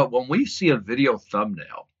 But when we see a video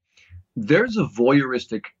thumbnail, there's a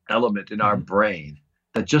voyeuristic element in our brain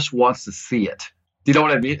that just wants to see it. Do you know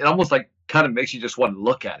what I mean? It almost like kind of makes you just want to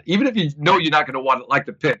look at it. Even if you know you're not going to want to like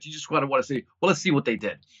the pitch, you just want to see, well, let's see what they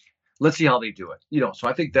did. Let's see how they do it. So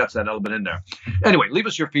I think that's that element in there. Anyway, leave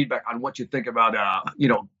us your feedback on what you think about,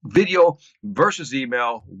 video versus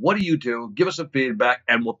email. What do you do? Give us some feedback,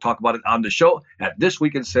 and we'll talk about it on the show at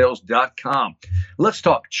thisweekinsales.com. Let's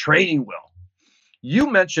talk training, Will. You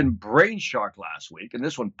mentioned Brainshark last week, and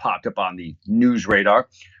this one popped up on the news radar.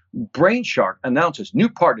 Brainshark announces new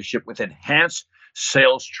partnership with Enhanced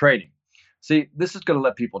Sales Training. See, this is going to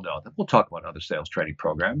let people know that we'll talk about other sales training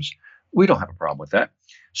programs. We don't have a problem with that.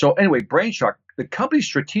 So anyway, Brainshark, the company's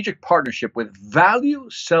strategic partnership with Value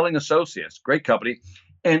Selling Associates, great company,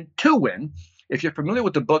 and To Win. If you're familiar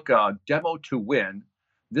with the book Demo to Win,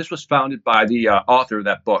 this was founded by the author of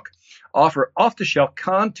that book, offer off-the-shelf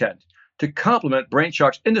content to complement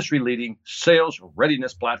Brainshark's industry-leading sales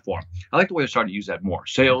readiness platform. I like the way they're starting to use that more,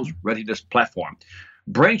 sales readiness platform.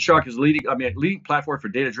 Brainshark is leading platform for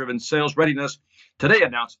data-driven sales readiness. Today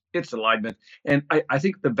announced its alignment. And I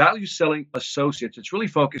think the Value Selling Associates, it's really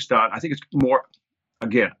focused on, I think it's more,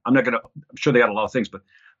 again, I'm sure they got a lot of things, but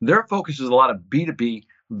their focus is a lot of B2B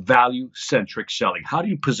value-centric selling. How do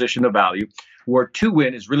you position the value? Where To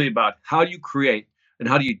Win is really about how do you create and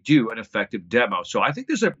how do you do an effective demo? So I think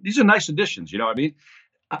these are nice additions.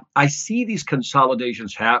 I see these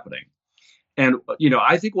consolidations happening. And,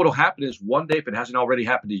 I think what will happen is one day, if it hasn't already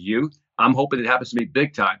happened to you, I'm hoping it happens to me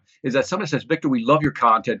big time, is that somebody says, Victor, we love your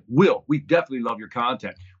content. We definitely love your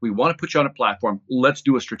content. We want to put you on a platform. Let's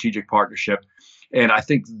do a strategic partnership. And I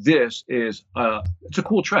think this is, it's a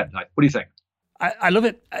cool trend. What do you think? I love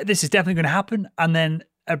it. This is definitely going to happen. And then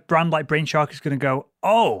a brand like Brainshark is going to go,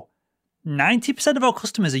 oh, 90% of our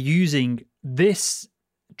customers are using this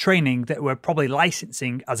training that we're probably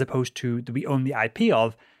licensing as opposed to that we own the IP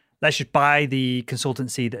of. Let's just buy the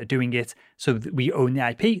consultancy that are doing it so that we own the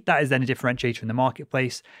IP. That is then a differentiator in the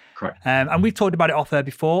marketplace. Correct. And we've talked about it off air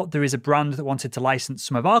before. There is a brand that wanted to license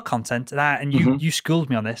some of our content, and you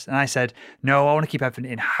schooled me on this. And I said, no, I want to keep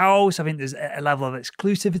everything in-house. I think there's a level of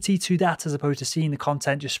exclusivity to that as opposed to seeing the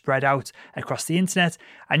content just spread out across the internet.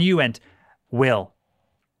 And you went, Will.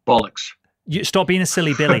 Bollocks. You stop being a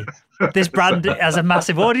silly Billy. This brand has a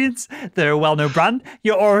massive audience. They're a well-known brand.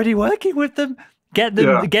 You're already working with them. Get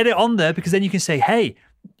it on there, because then you can say, hey,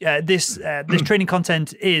 this training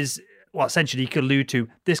content is, well, essentially you could allude to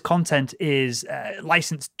this content is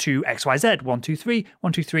licensed to XYZ,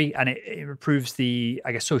 123, and it improves the,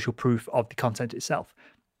 I guess, social proof of the content itself.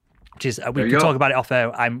 Which is, we can talk about it off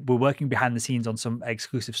air. We're working behind the scenes on some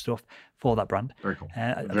exclusive stuff for that brand. Very cool.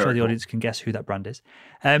 I'm sure the audience can guess who that brand is.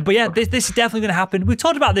 But yeah, this is definitely going to happen. We've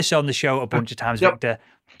talked about this on the show a bunch of times, Victor.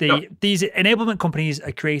 These enablement companies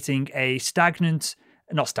are creating a sterile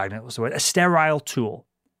tool.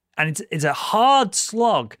 And it's a hard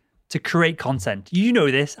slog to create content. You know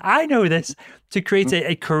this, I know this, to create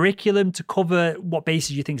a curriculum to cover what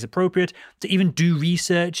bases you think is appropriate, to even do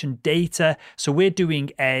research and data. So we're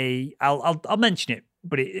doing I'll mention it,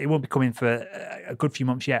 but it won't be coming for a good few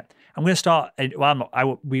months yet. I'm going to start,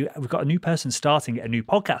 we've got a new person starting a new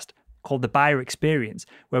podcast called The Buyer Experience,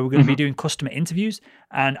 where we're going to be doing customer interviews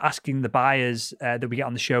and asking the buyers that we get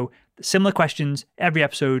on the show similar questions every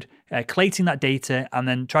episode, collating that data, and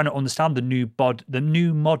then trying to understand the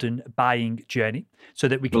new modern buying journey, so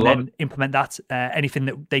that we can then implement that. Anything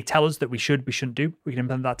that they tell us that we shouldn't do, we can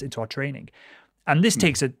implement that into our training. And this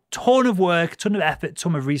takes a ton of work, ton of effort,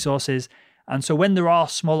 ton of resources. And so when there are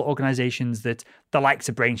smaller organizations that the likes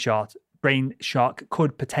of Brainshark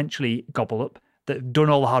could potentially gobble up, that have done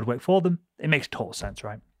all the hard work for them, it makes total sense,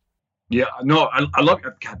 right? Yeah, no, I love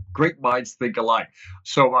it. God, great minds think alike.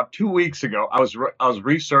 So about 2 weeks ago, I was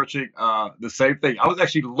researching the same thing. I was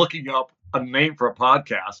actually looking up a name for a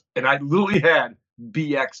podcast, and I literally had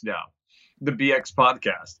BX now, the BX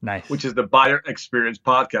podcast, nice, which is the Buyer Experience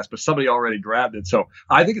podcast, but somebody already grabbed it. So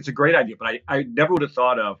I think it's a great idea, but I never would have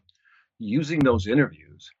thought of using those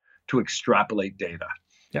interviews to extrapolate data.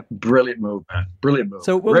 Yep. Brilliant move, man. Brilliant move.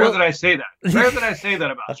 So Rare that I say that. Rare that I say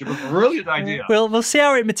that about you, but brilliant idea. Well, we'll see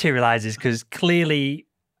how it materializes, because clearly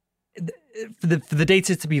for the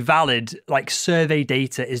data to be valid, like survey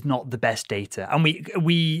data is not the best data. And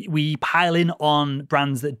we pile in on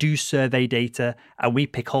brands that do survey data and we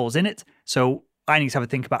pick holes in it. So I need to have a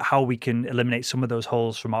think about how we can eliminate some of those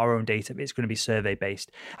holes from our own data. It's going to be survey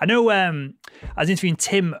based. I know I was interviewing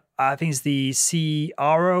Tim, I think he's the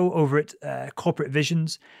CRO over at Corporate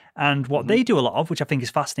Visions. And what they do a lot of, which I think is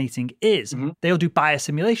fascinating, is they'll do buyer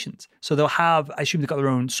simulations. So they'll have, I assume they've got their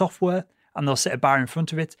own software, and they'll set a buyer in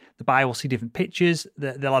front of it. The buyer will see different pictures.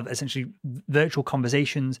 They'll have essentially virtual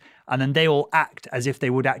conversations, and then they will act as if they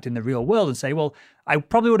would act in the real world and say, well, I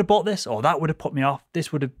probably would have bought this, or that would have put me off.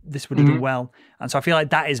 This would have done well. And so I feel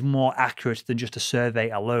like that is more accurate than just a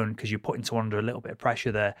survey alone, because you're putting someone under a little bit of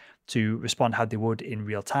pressure there to respond how they would in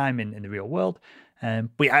real time in the real world.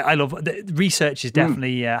 But I love the research is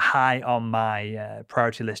definitely high on my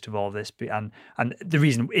priority list of all of this, and the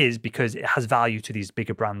reason is because it has value to these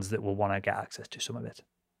bigger brands that will want to get access to some of it.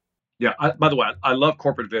 Yeah. By the way, I love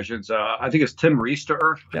Corporate Visions. I think it's Tim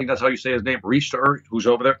Reister. I think that's how you say his name, Reister, who's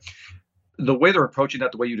over there. The way they're approaching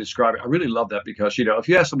that, the way you describe it, I really love that, because if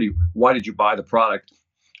you ask somebody why did you buy the product,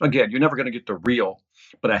 again, you're never going to get the real,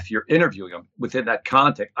 but if you're interviewing them within that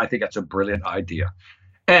context, I think that's a brilliant idea.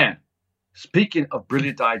 And speaking of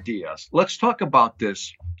brilliant ideas, let's talk about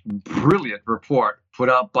this brilliant report put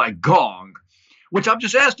out by Gong, which I'm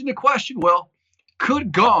just asking the question, well,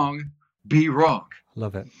 could Gong be wrong?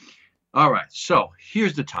 Love it. All right, so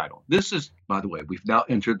here's the title. This is, by the way, we've now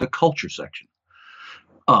entered the culture section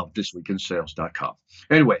of thisweekinsales.com.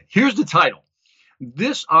 Anyway, here's the title.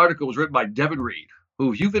 This article was written by Devin Reed,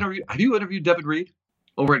 who have you interviewed Devin Reed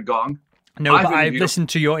over at Gong? No, but I've listened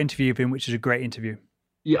to your interview of him, which is a great interview.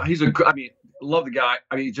 Yeah, love the guy.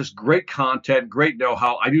 Just great content, great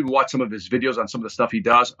know-how. I even watched some of his videos on some of the stuff he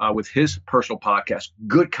does with his personal podcast.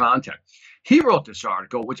 Good content. He wrote this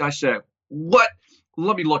article, which I said, what?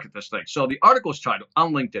 Let me look at this thing. So the article is titled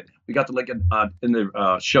on LinkedIn. We got the link in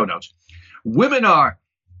the show notes. Women are,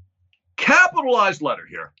 capitalized letter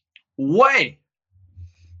here, way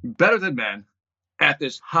better than men at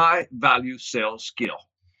this high-value sales skill.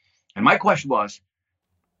 And my question was,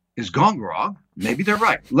 is Gong wrong? Maybe they're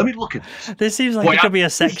right. Let me look at this. This seems like it could be a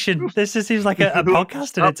section. This just seems like a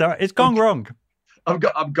podcast, and it's Gong wrong.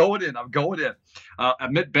 I'm going in. I'm going in.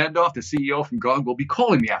 Amit Bandoff, the CEO from Gong, will be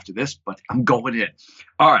calling me after this, but I'm going in.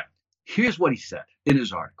 All right. Here's what he said in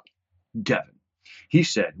his article. Devin. He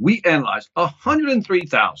said, we analyzed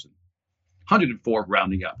 103,000, 104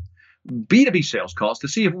 rounding up, B2B sales calls to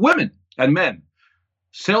see if women and men,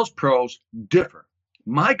 sales pros differ.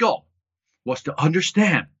 My goal was to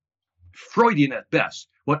understand, Freudian at best,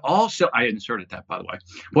 I inserted that, by the way,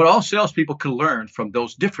 what all salespeople could learn from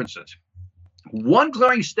those differences. One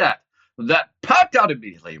glaring stat that popped out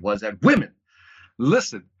immediately was that women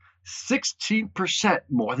listen 16%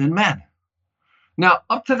 more than men. Now,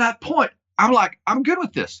 up to that point, I'm like, I'm good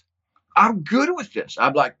with this. I'm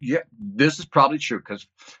like, yeah, this is probably true because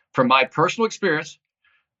from my personal experience,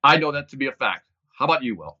 I know that to be a fact. How about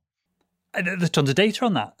you, Will? There's tons of data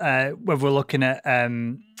on that. Whether we're looking at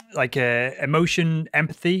emotion,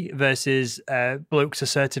 empathy versus blokes'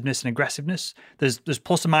 assertiveness and aggressiveness, there's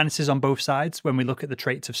plus and minuses on both sides when we look at the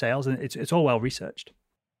traits of sales, and it's all well researched.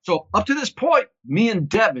 So up to this point, me and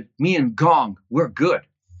Devin, me and Gong, we're good.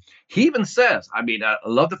 He even says, I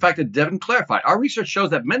love the fact that Devin clarified, our research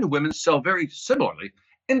shows that men and women sell very similarly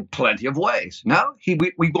in plenty of ways. Now,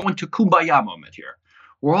 we go into kumbaya moment here.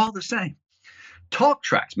 We're all the same. Talk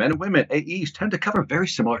tracks, men and women, AEs tend to cover very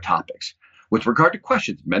similar topics. With regard to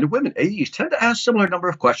questions, men and women, AEs tend to ask similar number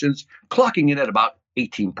of questions, clocking in at about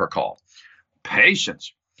 18 per call.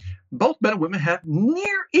 Patience. Both men and women have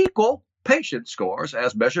near equal patience scores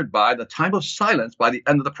as measured by the time of silence by the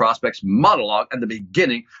end of the prospect's monologue and the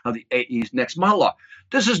beginning of the AE's next monologue.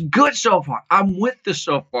 This is good so far. I'm with this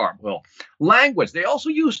so far. Well, language. They also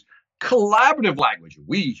use collaborative language.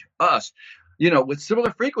 We, us, with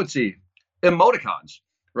similar frequency. Emoticons,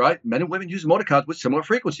 right? Men and women use emoticons with similar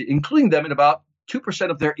frequency, including them in about 2%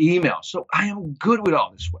 of their emails. So I am good with all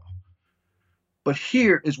this, Will. But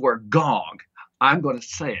here is where Gong, I'm going to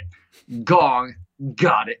say it, Gong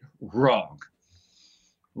got it wrong.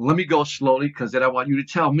 Let me go slowly because then I want you to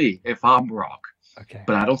tell me if I'm wrong. Okay.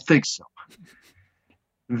 But I don't think so.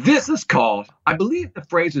 This is called, I believe the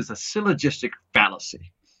phrase is a syllogistic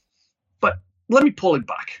fallacy. But let me pull it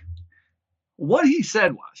back. What he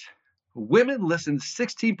said was, women listen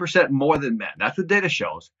 16% more than men. That's what data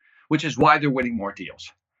shows, which is why they're winning more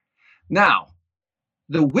deals. Now,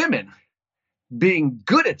 the women being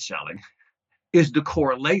good at selling is the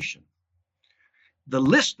correlation. The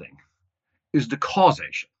listening is the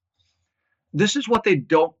causation. This is what they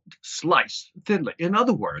don't slice thinly. In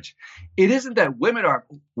other words, it isn't that women are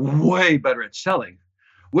way better at selling.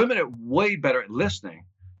 Women are way better at listening.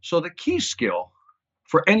 So the key skill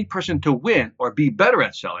for any person to win or be better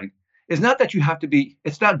at selling is not that you have to be,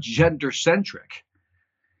 it's not gender centric.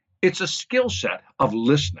 It's a skill set of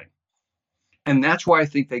listening. And that's why I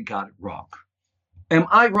think they got it wrong. Am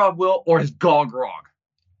I wrong, Will, or is Gong wrong?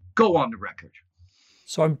 Go on the record.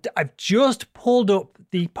 So I've just pulled up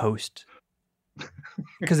the post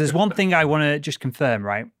because there's one thing I want to just confirm,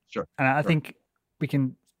 right? Sure. And I think we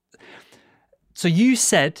can. So you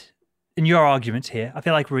said in your argument here, I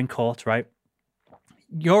feel like we're in court, right?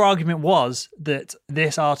 Your argument was that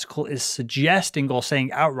this article is suggesting or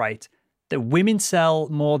saying outright that women sell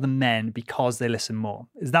more than men because they listen more.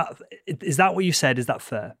 Is that what you said? Is that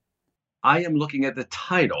fair? I am looking at the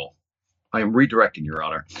title. I am redirecting, Your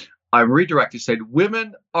Honor. I'm redirecting, saying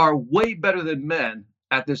women are way better than men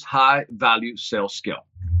at this high value sales skill.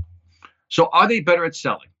 So are they better at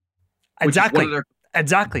selling? Exactly.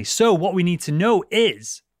 Exactly. So what we need to know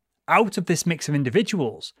is, out of this mix of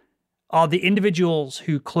individuals, are the individuals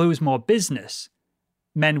who close more business,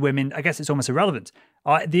 men, women, I guess it's almost irrelevant,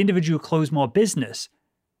 are the individual who close more business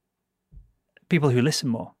people who listen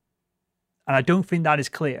more? And I don't think that is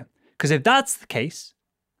clear. Because if that's the case,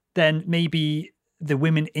 then maybe the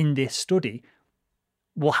women in this study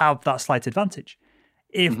will have that slight advantage.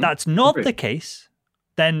 If that's not the case,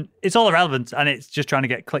 then it's all irrelevant and it's just trying to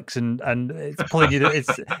get clicks and it's pulling you.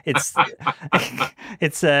 It's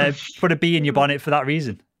put a bee in your bonnet for that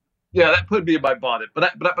reason. Yeah, that put me in my bonnet.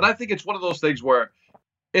 But I think it's one of those things where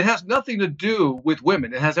it has nothing to do with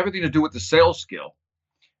women. It has everything to do with the sales skill.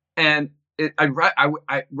 And I'd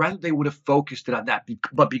rather they would have focused it on that.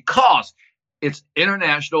 But because it's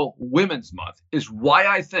International Women's Month is why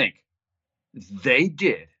I think they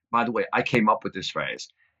did. By the way, I came up with this phrase.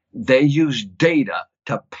 They use data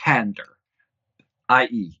to pander,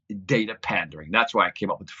 i.e. data pandering. That's why I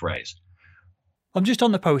came up with the phrase. I'm just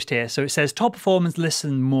on the post here. So it says top performers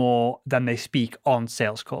listen more than they speak on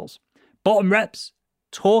sales calls. Bottom reps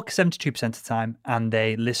talk 72% of the time and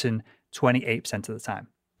they listen 28% of the time.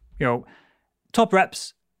 Top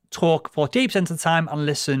reps talk 48% of the time and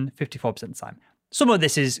listen 54% of the time. some of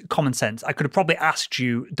this is common sense. I could have probably asked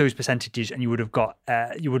you those percentages and you would have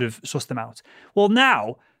sussed them out. Well,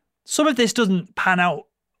 now some of this doesn't pan out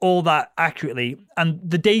all that accurately, and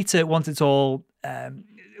the data, once it's all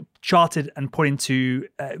charted and put into,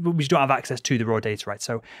 we don't have access to the raw data, right?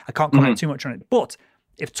 So I can't comment too much on it. But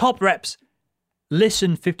if top reps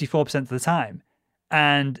listen 54% of the time,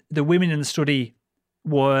 and the women in the study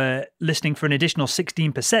were listening for an additional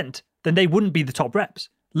 16%, then they wouldn't be the top reps.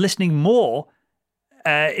 Listening more,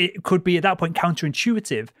 it could be at that point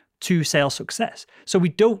counterintuitive to sales success. So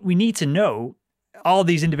we need to know, are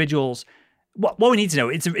these individuals, what we need to know,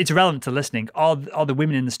 it's irrelevant to listening, are the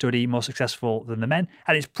women in the study more successful than the men?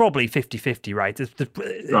 And it's probably 50-50, right?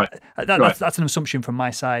 That's an assumption from my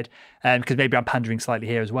side, because maybe I'm pandering slightly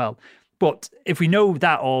here as well. But if we know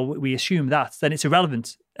that, or we assume that, then it's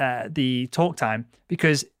irrelevant, the talk time,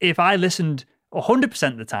 because if I listened 100%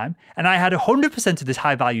 of the time and I had 100% of this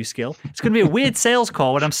high value skill, it's going to be a weird sales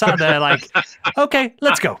call when I'm sat there like, okay,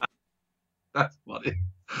 let's go. That's funny.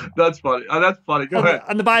 That's funny. That's funny. Go ahead.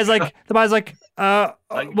 And the buyer's like, well,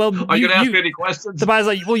 are you going to ask me any questions? The buyer's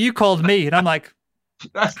like, well, you called me. And I'm like,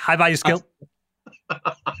 high value skill.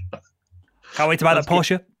 Can't wait to buy that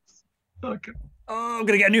Porsche. Okay. Oh, I'm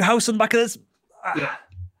going to get a new house on the back of this. Yeah.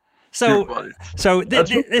 So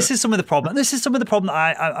this is some of the problem. This is some of the problem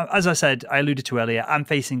that I, as I said, I alluded to earlier, I'm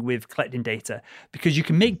facing with collecting data, because you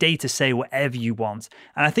can make data say whatever you want.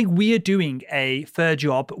 And I think we are doing a fair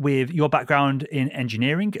job with your background in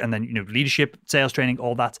engineering and then, leadership, sales training,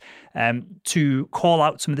 all that, to call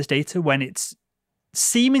out some of this data when it's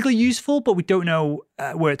seemingly useful, but we don't know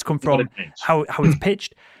where it's come from, how it's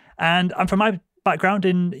pitched. And from my background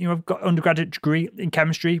in, I've got undergraduate degree in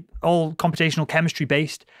chemistry, all computational chemistry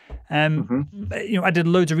based. I did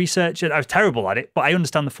loads of research and I was terrible at it, but I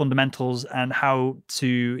understand the fundamentals and how to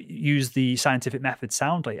use the scientific method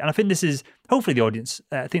soundly. And I think this is, hopefully the audience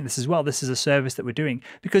think this as well. This is a service that we're doing,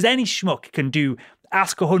 because any schmuck can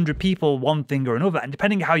ask 100 people one thing or another. And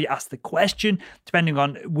depending on how you ask the question, depending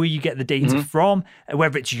on where you get the data from,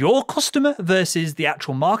 whether it's your customer versus the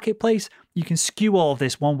actual marketplace, you can skew all of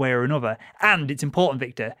this one way or another. And it's important,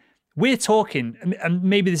 Victor, we're talking, and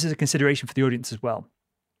maybe this is a consideration for the audience as well.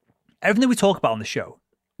 Everything we talk about on the show,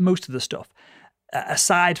 most of the stuff,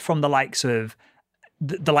 aside from the likes of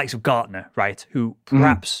Gartner, right, who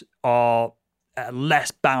perhaps are less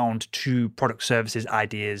bound to product services,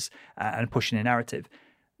 ideas, and pushing a narrative.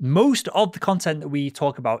 Most of the content that we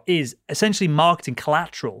talk about is essentially marketing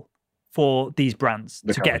collateral for these brands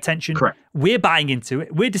to get attention. Correct. We're buying into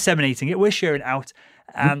it. We're disseminating it. We're sharing it out.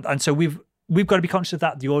 And so we've got to be conscious of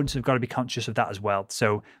that. The audience have got to be conscious of that as well.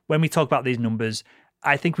 So when we talk about these numbers,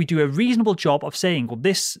 I think we do a reasonable job of saying, well,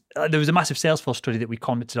 this, there was a massive Salesforce study that we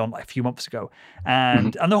commented on a few months ago.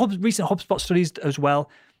 And the recent HubSpot studies as well.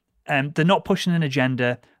 They're not pushing an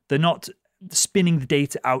agenda. They're not spinning the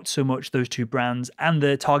data out so much, those two brands, and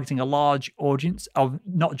they're targeting a large audience of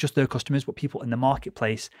not just their customers, but people in the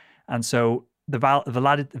marketplace. And so the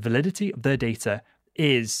validity of their data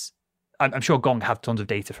is, I'm sure Gong have tons of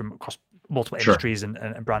data from across multiple industries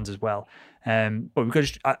and brands as well. But we've got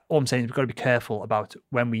to, all I'm saying is we've got to be careful about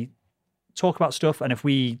when we talk about stuff. And if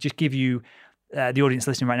we just give you, the audience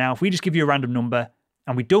listening right now, if we just give you a random number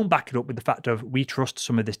and we don't back it up with the fact of we trust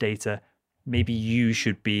some of this data, maybe you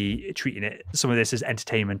should be treating some of this as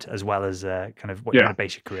entertainment as well as kind of what you're going to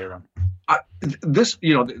base your career on.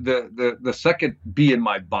 The second bee in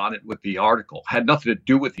my bonnet with the article had nothing to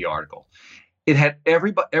do with the article. It had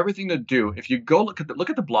everything to do. If you go look at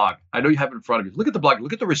the blog, I know you have it in front of you. Look at the blog.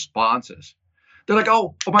 Look at the responses. They're like,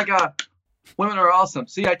 oh my God, women are awesome.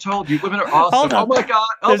 See, I told you, women are awesome. Oh my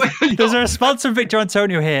God. There's a response from Victor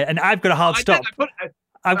Antonio here, and I've got a hard stop.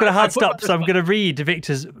 I've got a hard stop, so I'm going to read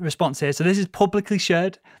Victor's response here. So this is publicly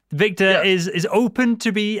shared. Victor is open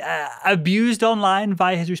to be abused online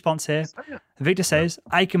via his response here. Victor says,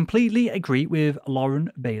 I completely agree with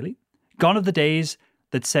Lauren Bailey. Gone are the days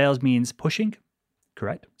that sales means pushing.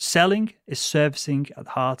 Correct. Selling is servicing at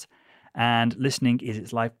the heart, and listening is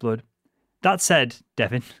its lifeblood. That said,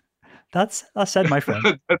 Devin, that's said, my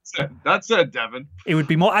friend. That's said, Devin. It would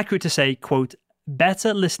be more accurate to say, quote,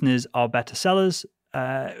 better listeners are better sellers.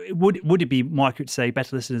 Would it be more accurate to say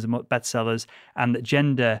better listeners are better sellers, and that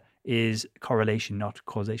gender is correlation, not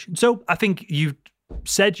causation? So I think you've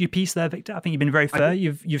said your piece there, Victor. I think you've been very fair.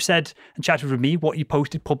 You've said and chatted with me what you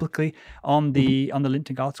posted publicly on the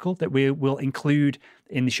LinkedIn article that we will include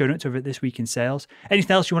in the show notes over This Week in Sales.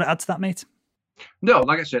 Anything else you want to add to that, mate? No,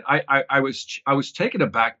 like I said, I was taken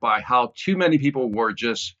aback by how too many people were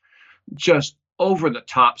just over the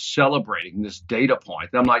top celebrating this data point.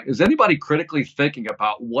 And I'm like, is anybody critically thinking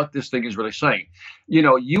about what this thing is really saying?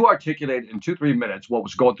 You articulated in 2-3 minutes what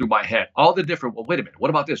was going through my head, all the different, well, wait a minute, what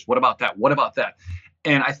about this? What about that? What about that?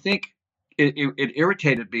 And I think it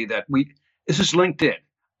irritated me that this is LinkedIn.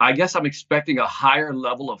 I guess I'm expecting a higher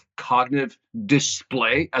level of cognitive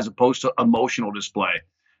display as opposed to emotional display.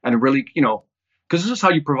 And really, because this is how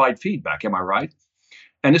you provide feedback. Am I right?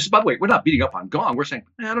 And this is, by the way, we're not beating up on Gong. We're saying,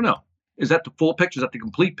 I don't know. Is that the full picture? Is that the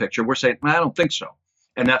complete picture? We're saying, I don't think so.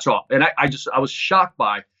 And that's all. And I was shocked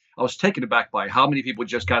I was taken aback by how many people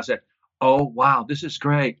just kind of said, oh, wow, this is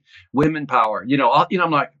great. Women power.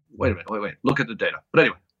 I'm like, wait a minute, wait, look at the data. But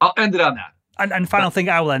anyway, I'll end it on that. And final thing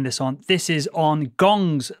I will end this on. This is on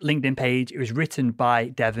Gong's LinkedIn page. It was written by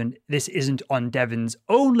Devin. This isn't on Devin's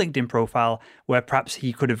own LinkedIn profile, where perhaps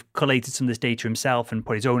he could have collated some of this data himself and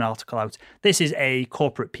put his own article out. This is a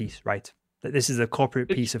corporate piece, right? This is a corporate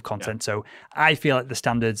piece of content. Yeah. So I feel like the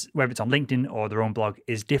standards, whether it's on LinkedIn or their own blog,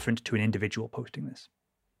 is different to an individual posting this.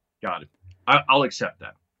 Got it. I'll accept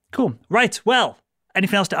that. Cool. Right. Well,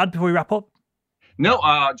 anything else to add before we wrap up? No,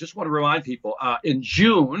 just want to remind people, in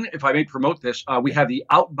June, if I may promote this, we have the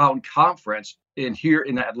Outbound Conference here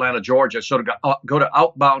in Atlanta, Georgia. So go to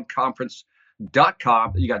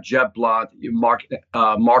outboundconference.com. You got Jeb Blunt, Mark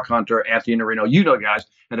Hunter, Anthony Norino, guys,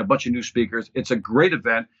 and a bunch of new speakers. It's a great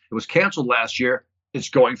event. It was canceled last year. It's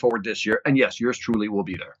going forward this year. And yes, yours truly will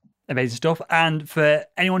be there. Amazing stuff. And for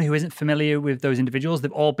anyone who isn't familiar with those individuals,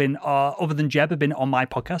 they've all been, other than Jeb, have been on my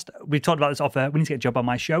podcast. We've talked about this off air. We need to get Jeb on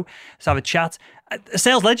my show. Let's have a chat.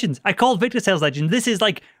 Sales legends. I called Victor sales legend. This is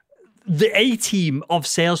like the A-team of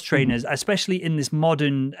sales trainers, especially in this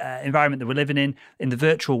modern environment that we're living in the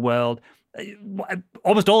virtual world.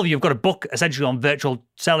 Almost all of you have got a book essentially on virtual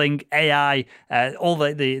selling, AI, all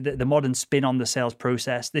the modern spin on the sales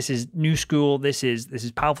process. This is new school. This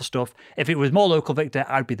is powerful stuff. If it was more local, Victor,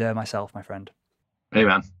 I'd be there myself, my friend. Hey,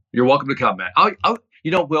 man, you're welcome to come, man.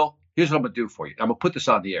 Will, here's what I'm gonna do for you. I'm gonna put this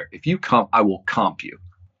on the air. If you come, I will comp you.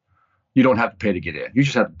 You don't have to pay to get in. You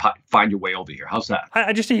just have to find your way over here. How's that?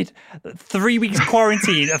 I just need 3 weeks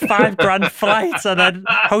quarantine, a $5,000 flight, and then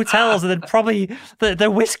hotels, and then probably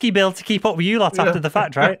the whiskey bill to keep up with you lots after the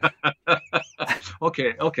fact, right?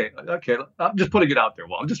 Okay. I'm just putting it out there.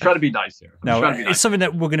 Well, I'm just trying to be nice here. It's something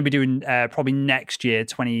that we're going to be doing probably next year,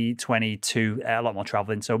 2022, a lot more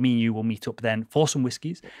traveling. So me and you will meet up then for some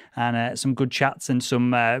whiskeys and some good chats and some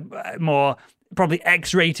more probably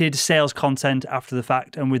X-rated sales content after the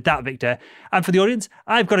fact. And with that, Victor, and for the audience,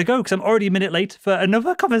 I've got to go because I'm already a minute late for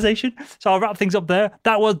another conversation. So I'll wrap things up there.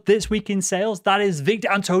 That was This Week in Sales. That is Victor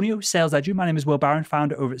Antonio, Sales Legend. My name is Will Barron,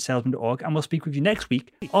 founder over at salesman.org. And we'll speak with you next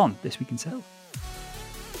week on This Week in Sales.